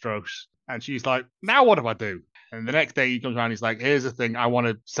 There's dextrose, and she's like, "Now what do I do?" And the next day he comes around. He's like, "Here's the thing. I want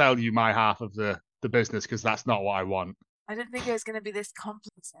to sell you my half of the business because that's not what I want." I didn't think it was going to be this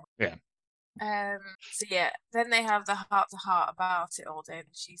complicated. Yeah. So then they have the heart-to-heart about it all day, and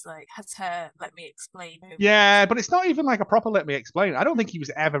she's like, has her let me explain. Yeah, but it's not even like a proper let me explain. I don't think he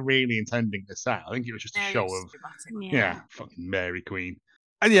was ever really intending to sell. I think it was just a show of fucking Mary Queen.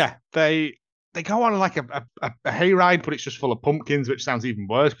 And they go on like a hayride, but it's just full of pumpkins, which sounds even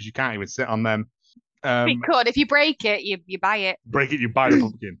worse because you can't even sit on them. You could if you break it, you buy it. Break it, you buy the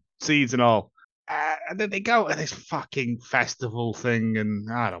pumpkin, seeds and all. And then they go to this fucking festival thing, and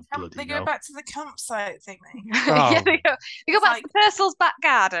I don't bloody know. They go back to the campsite thing. Yeah, they go back to Purcell's back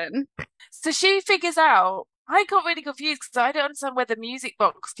garden. So she figures out. I got really confused because I don't understand where the music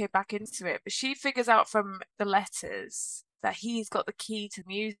box came back into it, but she figures out from the letters that he's got the key to the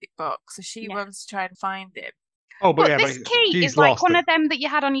music box, so she wants to try and find him. Oh, but this key is like one of them that you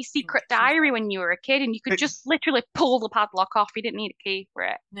had on your secret diary when you were a kid, and you could just literally pull the padlock off. You didn't need a key for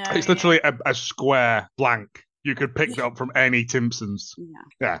it. No, it's literally a square blank. You could pick it up from any Timpsons.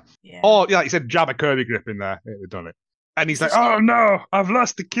 Yeah. Or, like you said, jab a curly grip in there. They've done it. And he's like, "Oh, no, I've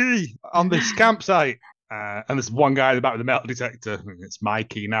lost the key on this campsite." And there's one guy in the back with a metal detector. It's my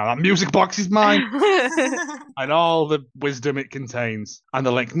key now. That music box is mine. And all the wisdom it contains. And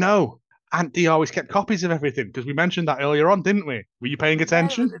they're like, "No. Auntie always kept copies of everything," because we mentioned that earlier on, didn't we? Were you paying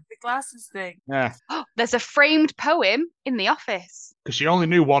attention? The glasses thing. Yeah. There's a framed poem in the office. Because she only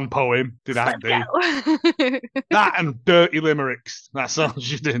knew one poem, did Auntie? That and dirty limericks. That's all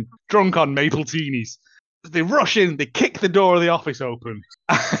she did. Drunk on maple teenies. They rush in, they kick the door of the office open,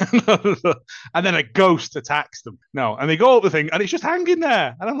 and then a ghost attacks them. No, and they go up the thing, and it's just hanging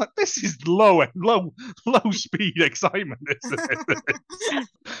there. And I'm like, this is low speed excitement.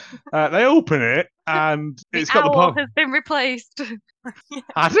 They open it, and it's got the owl has been replaced.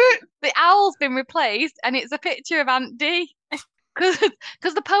 Has it? The owl's been replaced, and it's a picture of Aunt Dee.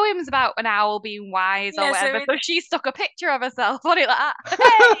 Because the poem's about an owl being wise or whatever, so she stuck a picture of herself on it like that. Hey,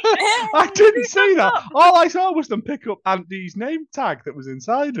 I didn't see that. All I saw was them pick up Aunt Dee's name tag that was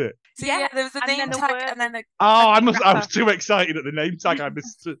inside it. So there was a name tag and then I was too excited at the name tag. I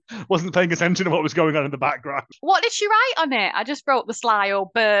wasn't paying attention to what was going on in the background. What did she write on it? I just wrote the sly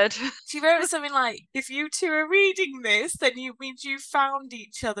old bird. She wrote something like, "If you two are reading this, then it means you found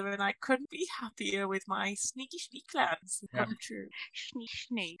each other, and I couldn't be happier with my sneaky plans come true."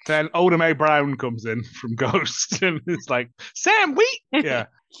 Sneak. Then Oda Mae Brown comes in from Ghost and it's like, "Sam Wheat!" Yeah.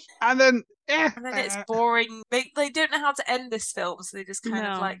 And then And then it's boring. They don't know how to end this film, so they just kind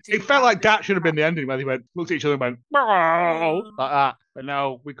of like. It felt like that should have been the ending where they looked at each other and went like that. But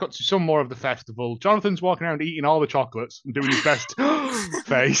no, we cut to some more of the festival. Jonathan's walking around eating all the chocolates and doing his best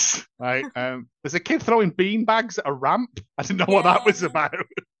face. Right? There's a kid throwing bean bags at a ramp. I didn't know what that was about.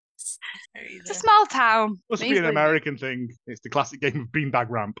 It's a small town. Must be an American thing. It's the classic game of beanbag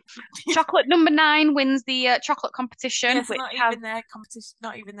ramp. Chocolate number 9 wins the chocolate competition. Yes, not even their competition.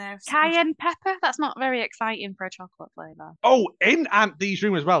 Not even their cayenne pepper. That's not very exciting for a chocolate flavour. Oh, in Aunt Dee's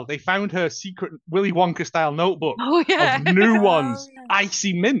room as well, they found her secret Willy Wonka style notebook of new ones. Yeah.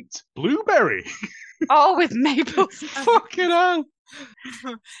 Icy mint, blueberry. Oh, with maple. Fucking hell.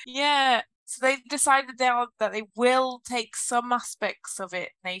 Yeah. So they've decided now that they will take some aspects of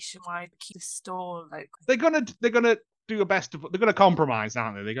it nationwide, keep the store local. They're gonna do a best of. They're gonna compromise,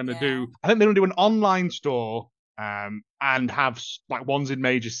 aren't they? They're gonna do. I think they're gonna do an online store, and have like ones in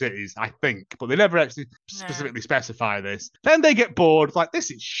major cities. I think, but they never actually specifically specify this. Then they get bored. Like,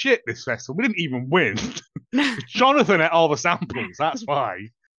 this is shit. This festival. We didn't even win. Jonathan ate all the samples. That's why.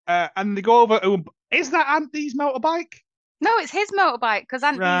 And they go over. Is that Aunt Dee's motorbike? No, it's his motorbike because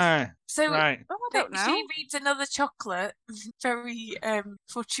Aunt Dee's. I don't know. She reads another chocolate, very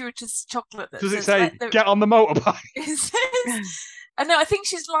fortuitous chocolate. Does it say "get on the motorbike"? It says. No, I think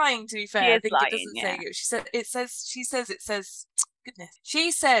she's lying. To be fair, I think lying, it doesn't say it. It says. Goodness,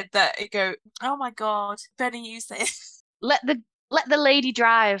 she said that it go. Oh my God, Benny, you say Let the lady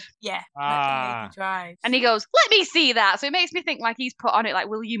drive. Yeah, let the lady drive. And he goes, let me see that. So it makes me think like he's put on it like,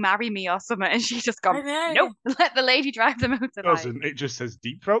 will you marry me or something? And she's just gone, nope, let the lady drive the motorbike. Doesn't it just says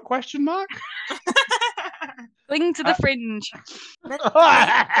deep throat question mark? Cling to the fringe. No!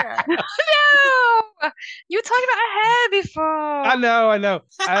 You were talking about her hair before. I know.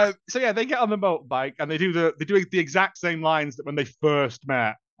 So yeah, they get on the motorbike and they do the exact same lines that when they first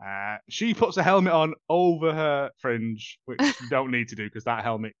met. She puts a helmet on over her fringe, which you don't need to do because that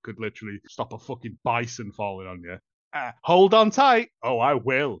helmet could literally stop a fucking bison falling on you. Hold on tight. Oh, I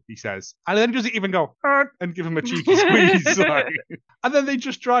will, he says. And then he doesn't even go, and give him a cheeky squeeze. And then they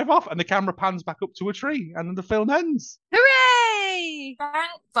just drive off and the camera pans back up to a tree and then the film ends. Hooray!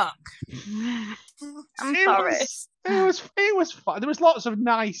 Thank fuck. I'm sorry. It was fun. There was lots of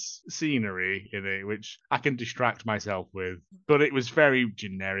nice scenery in it, which I can distract myself with. But it was very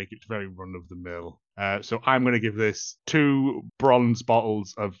generic. It's very run of the mill. So I'm going to give this 2 bronze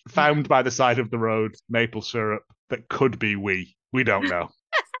bottles of found by the side of the road maple syrup that could be wee. We don't know.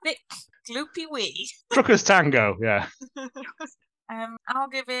 Thick, gloopy wee. Trucker's Tango, yeah. I'll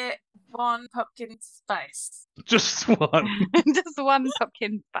give it 1 pumpkin spice. Just one. Just 1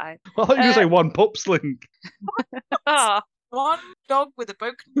 pumpkin spice. Well, I thought you were going to say 1 pup slink. 1 dog with a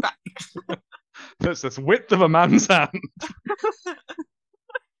broken back. That's the width of a man's hand.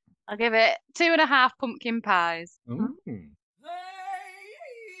 I'll give it 2.5 pumpkin pies. Ooh.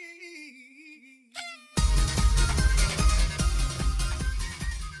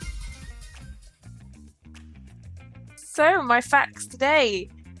 So, my facts today.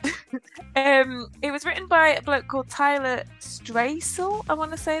 It was written by a bloke called Tyler Straisel. I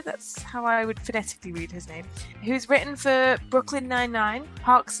want to say that's how I would phonetically read his name. Who's written for Brooklyn Nine-Nine,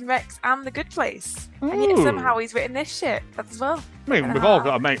 Parks and Recs, and The Good Place. Ooh. And yet somehow he's written this shit as well. I mean, we've all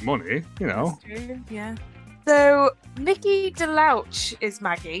got to make money, you know. That's true, yeah. So, Nikki DeLouch is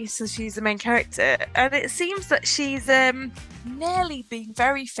Maggie, so she's the main character, and it seems that she's nearly been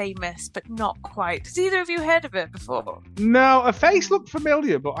very famous, but not quite. Has either of you heard of her before? No, her face looked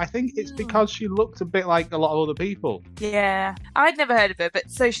familiar, but I think it's because she looked a bit like a lot of other people. Yeah, I'd never heard of her,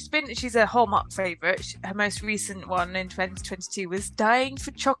 but so she's a Hallmark favourite. Her most recent one in 2022 was Dying for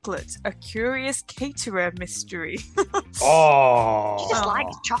Chocolate, a Curious Caterer Mystery. Oh! She just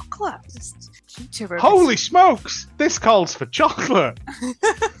likes chocolate. Holy smokes! This calls for chocolate!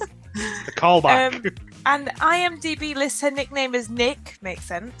 The callback. And IMDb lists her nickname as Nick. Makes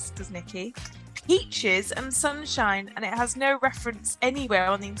sense, does Nikki? Peaches and Sunshine, and it has no reference anywhere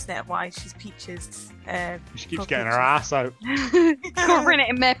on the internet why she's Peaches. She keeps getting her ass out. Covering it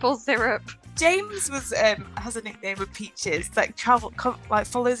in maple syrup. James has a nickname of Peaches that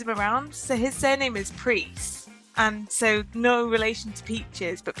follows him around. So his surname is Priest. And so no relation to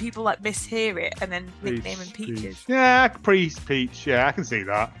Peaches, but people mishear it and then nickname him Peaches. Yeah, Peach. Yeah, I can see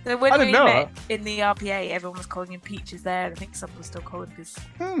that. So when we met in the RPA, everyone was calling him Peaches there, and I think some will still call him because,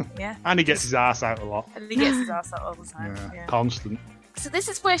 yeah. And he gets his ass out a lot. And he gets his ass out all the time. Yeah. Constant. So this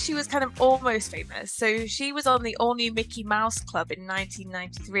is where she was kind of almost famous. So she was on the all-new Mickey Mouse Club in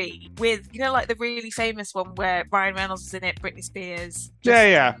 1993 with, like the really famous one where Ryan Reynolds was in it, Britney Spears.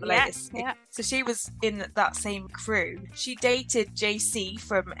 Yeah. So she was in that same crew. She dated JC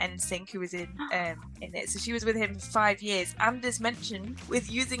from NSYNC, who was in it. So she was with him for 5 years, and is mentioned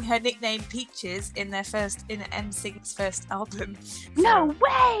with using her nickname Peaches in NSYNC's first album. No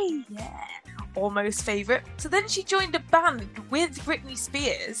way! Yeah. Almost favourite. So then she joined a band with Britney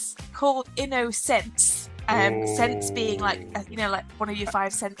Spears called Innocence. Sense being like one of your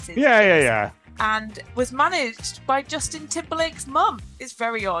 5 senses. Yeah. And was managed by Justin Timberlake's mum. It's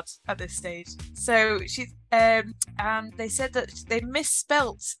very odd at this stage. So she's and they said that they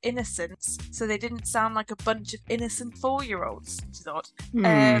misspelt innocence, so they didn't sound like a bunch of innocent 4-year-olds, which is odd.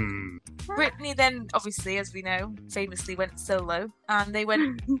 Britney then, obviously, as we know, famously went solo, and they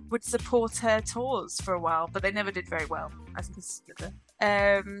would support her tours for a while, but they never did very well as a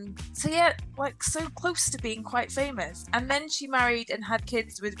so yeah, so close to being quite famous. And then she married and had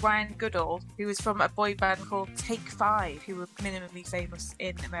kids with Ryan Goodall, who was from a boy band called Take 5, who were minimally famous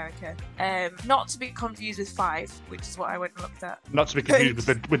in America. Not to be confused with 5, which is what I went and looked at. Not to be confused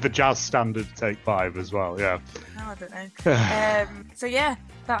with the jazz standard Take 5 as well, yeah. No, I don't know. So yeah,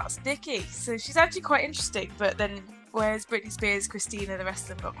 that's Nikki. So she's actually quite interesting, but then whereas Britney Spears, Christina, the rest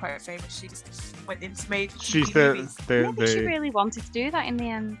of them got quite famous, she just went into major She's movies. She really wanted to do that in the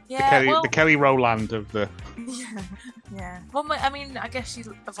end. Yeah, the Kelly Rowland of the... Yeah. Well, I mean, I guess she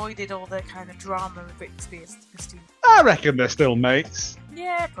avoided all the kind of drama with Britney Spears, Christina. I reckon they're still mates.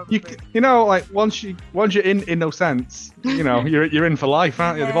 Yeah, probably. Once you're in Innocence, you're in for life,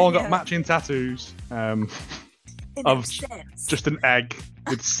 aren't you? They've all got matching tattoos. Of just an egg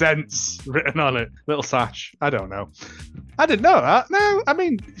with sense written on it. Little sash. I don't know. I didn't know that. No, I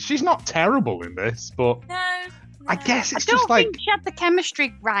mean, she's not terrible in this, but no. I guess it's I don't just like... think she had the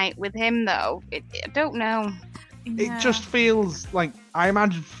chemistry right with him, though. I don't know. It just feels like... I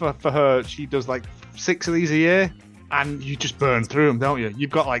imagine for her, she does like 6 of these a year, and you just burn through them, don't you?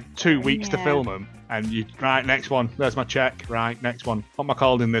 You've got like 2 weeks to film them. And right, next one. There's my check. Right, next one. What am I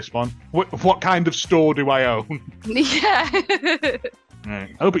called in this one? What kind of store do I own? Yeah.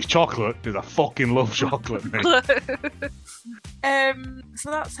 Right. I hope it's chocolate, because I fucking love chocolate, mate. So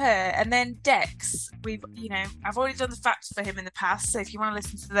that's her. And then Dex, I've already done the facts for him in the past, so if you want to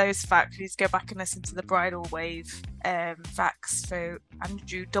listen to those facts, please go back and listen to the Bridal Wave facts for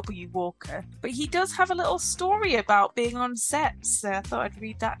Andrew W. Walker. But he does have a little story about being on set, so I thought I'd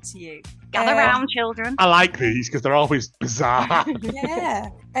read that to you. Gather round, children. I like these because they're always bizarre. Yeah.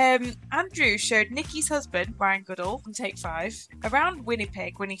 Andrew showed Nikki's husband, Ryan Goodall, from Take 5, around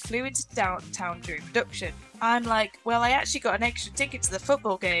Winnipeg when he flew into downtown during production. I'm like, well, I actually got an extra ticket to the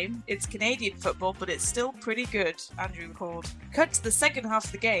football game. It's Canadian football, but it's still pretty good, Andrew recalled. Cut to the second half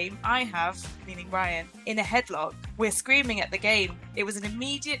of the game, I have, meaning Ryan, in a headlock. We're screaming at the game. It was an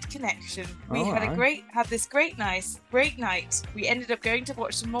immediate connection. We had this great night. We ended up going to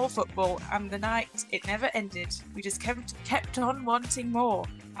watch some more football, and the night, it never ended. We just kept on wanting more.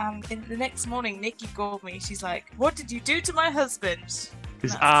 And in the next morning, Nikki called me. She's like, "What did you do to my husband?"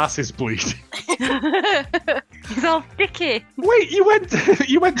 His ass is bleeding. He's all sticky. Wait, you went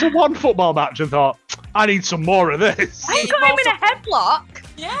to one football match and thought, I need some more of this. I got him in a headlock.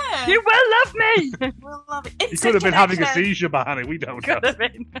 Yeah. You will love me. We'll love it. He could have been having a seizure behind it. We don't know.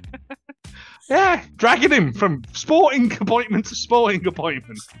 Yeah, dragging him from sporting appointment to sporting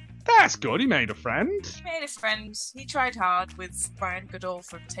appointment. That's good. He made a friend. He tried hard with Ryan Goodall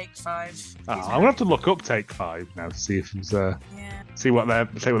from Take 5. I'm gonna have to look up Take 5 now to see if it's see what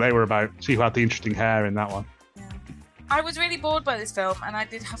they were about. See who had the interesting hair in that one. Yeah. I was really bored by this film, and I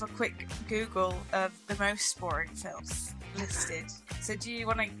did have a quick Google of the most boring films listed. So, do you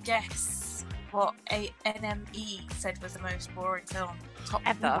want to guess what NME said was the most boring film? Top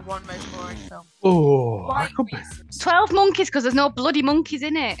ever. One most boring film. Oh, 12 Monkeys, because there's no bloody monkeys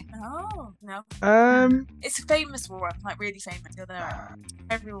in it. Oh, no. It's a famous one, like really famous. You'll know it.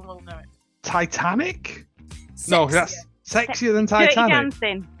 Everyone will know it. Titanic? Sexier. No, that's sexier than Titanic. Dirty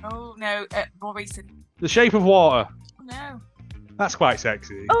Dancing. Oh, no, more recent. The Shape of Water. No. That's quite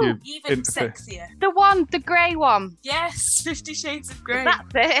sexy. Oh, even sexier. The grey one. Yes, 50 Shades of Grey. That's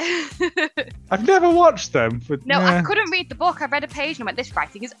it. I've never watched them. But, no, I couldn't read the book. I read a page and I went, this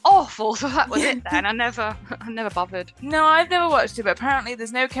writing is awful. So that was it then. I never bothered. No, I've never watched it, but apparently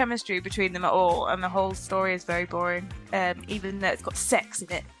there's no chemistry between them at all, and the whole story is very boring. Even though it's got sex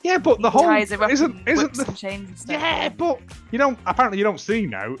in it. Yeah, but the whole isn't the chains and stuff. Yeah, but apparently you don't see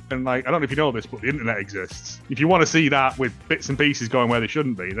now, and like I don't know if you know this, but the internet exists. If you want to see that with bits and pieces going where they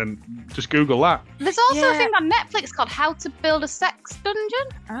shouldn't be, then just Google that. There's also a thing on Netflix called How to Build a Sex Dungeon.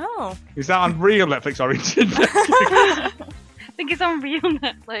 Oh, is that on real Netflix or internet? I think it's on real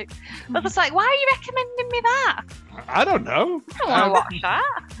Netflix. But it's like, why are you recommending me that? I don't know. I don't want to watch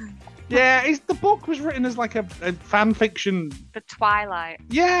that. Yeah, the book was written as like a fan fiction. The Twilight.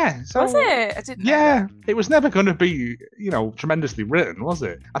 Yeah. So, was it? I didn't know. Yeah, it was never going to be, tremendously written, was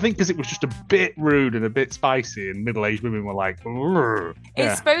it? I think because it was just a bit rude and a bit spicy, and middle-aged women were like, "Urgh."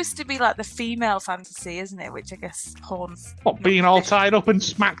 It's supposed to be like the female fantasy, isn't it? Which I guess porn's... What, being all tied up and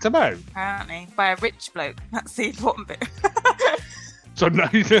smacked about? Apparently. By a rich bloke. That's the important bit. So,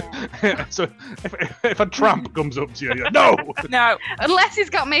 so if a tramp comes up to you, you're like, no! No. Unless he's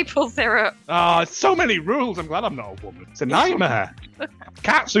got maple syrup. Oh, so many rules. I'm glad I'm not a woman. It's a nightmare.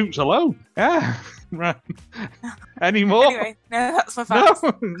 Cat suits alone. Yeah. Right. Any more? Anyway, no, that's my facts.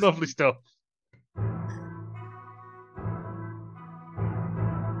 No? Lovely stuff.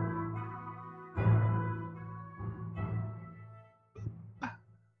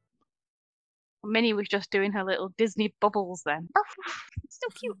 Minnie was just doing her little Disney bubbles then. So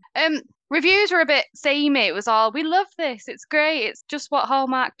cute. Reviews were a bit samey. It was all, we love this. It's great. It's just what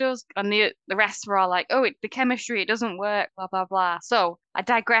Hallmark does. And the rest were all like, oh, the chemistry, it doesn't work, blah, blah, blah. So I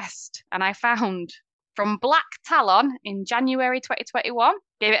digressed and I found from Black Talon in January 2021,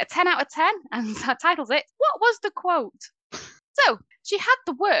 gave it a 10 out of 10 and titles it, What Was the Quote? So she had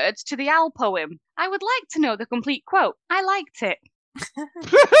the words to the owl poem. I would like to know the complete quote. I liked it.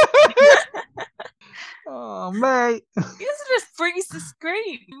 Oh, mate. You just freeze the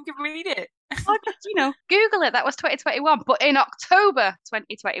screen. You can read it. Or just, Google it. That was 2021. But in October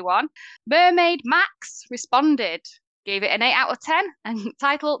 2021, Mermaid Max responded, gave it an 8 out of 10 and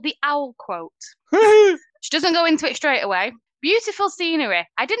titled The Owl Quote. She doesn't go into it straight away. Beautiful scenery.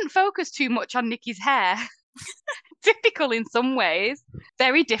 I didn't focus too much on Nikki's hair. Typical in some ways,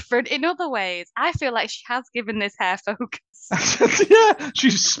 very different in other ways. I feel like she has given this hair focus. Yeah, she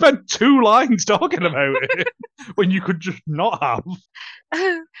spent 2 lines talking about it when you could just not have.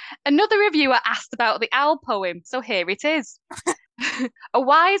 Another reviewer asked about the owl poem, so here it is. A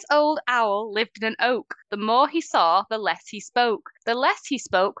wise old owl lived in an oak. The more he saw, the less he spoke. The less he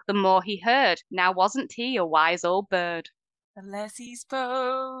spoke, the more he heard. Now wasn't he a wise old bird? The less he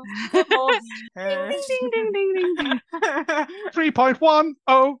spoke, the more he heard. Ding, ding, ding, ding, ding.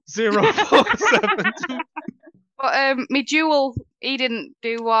 3.10047. But me Jewel, he didn't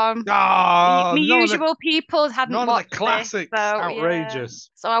do one. Oh, me Usual People hadn't none watched of the classics. This, so, outrageous.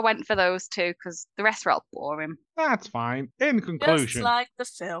 Yeah. So I went for those 2 because the rest were all boring. That's fine. In conclusion, just like the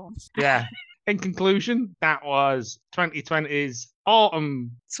film. Yeah. In conclusion, that was 2020's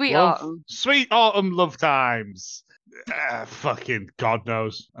autumn. Sweet autumn Love Times. Fucking God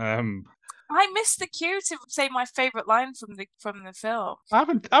knows. I missed the cue to say my favourite line from the film.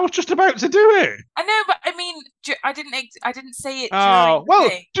 I was just about to do it. I know, but I mean, I didn't say it. Oh well,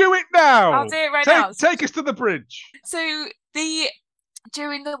 do it now. I'll do it right now. Take us to the bridge. So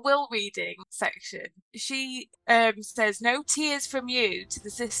during the will reading section, she says, "No tears from you" to the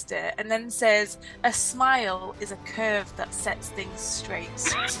sister, and then says, "A smile is a curve that sets things straight."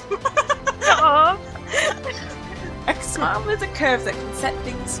 A smile is a curve that can set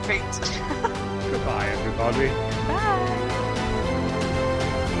things straight. Goodbye, everybody. Bye.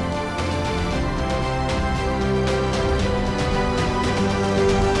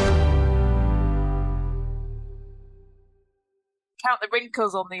 Count the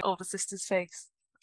wrinkles on the older sister's face.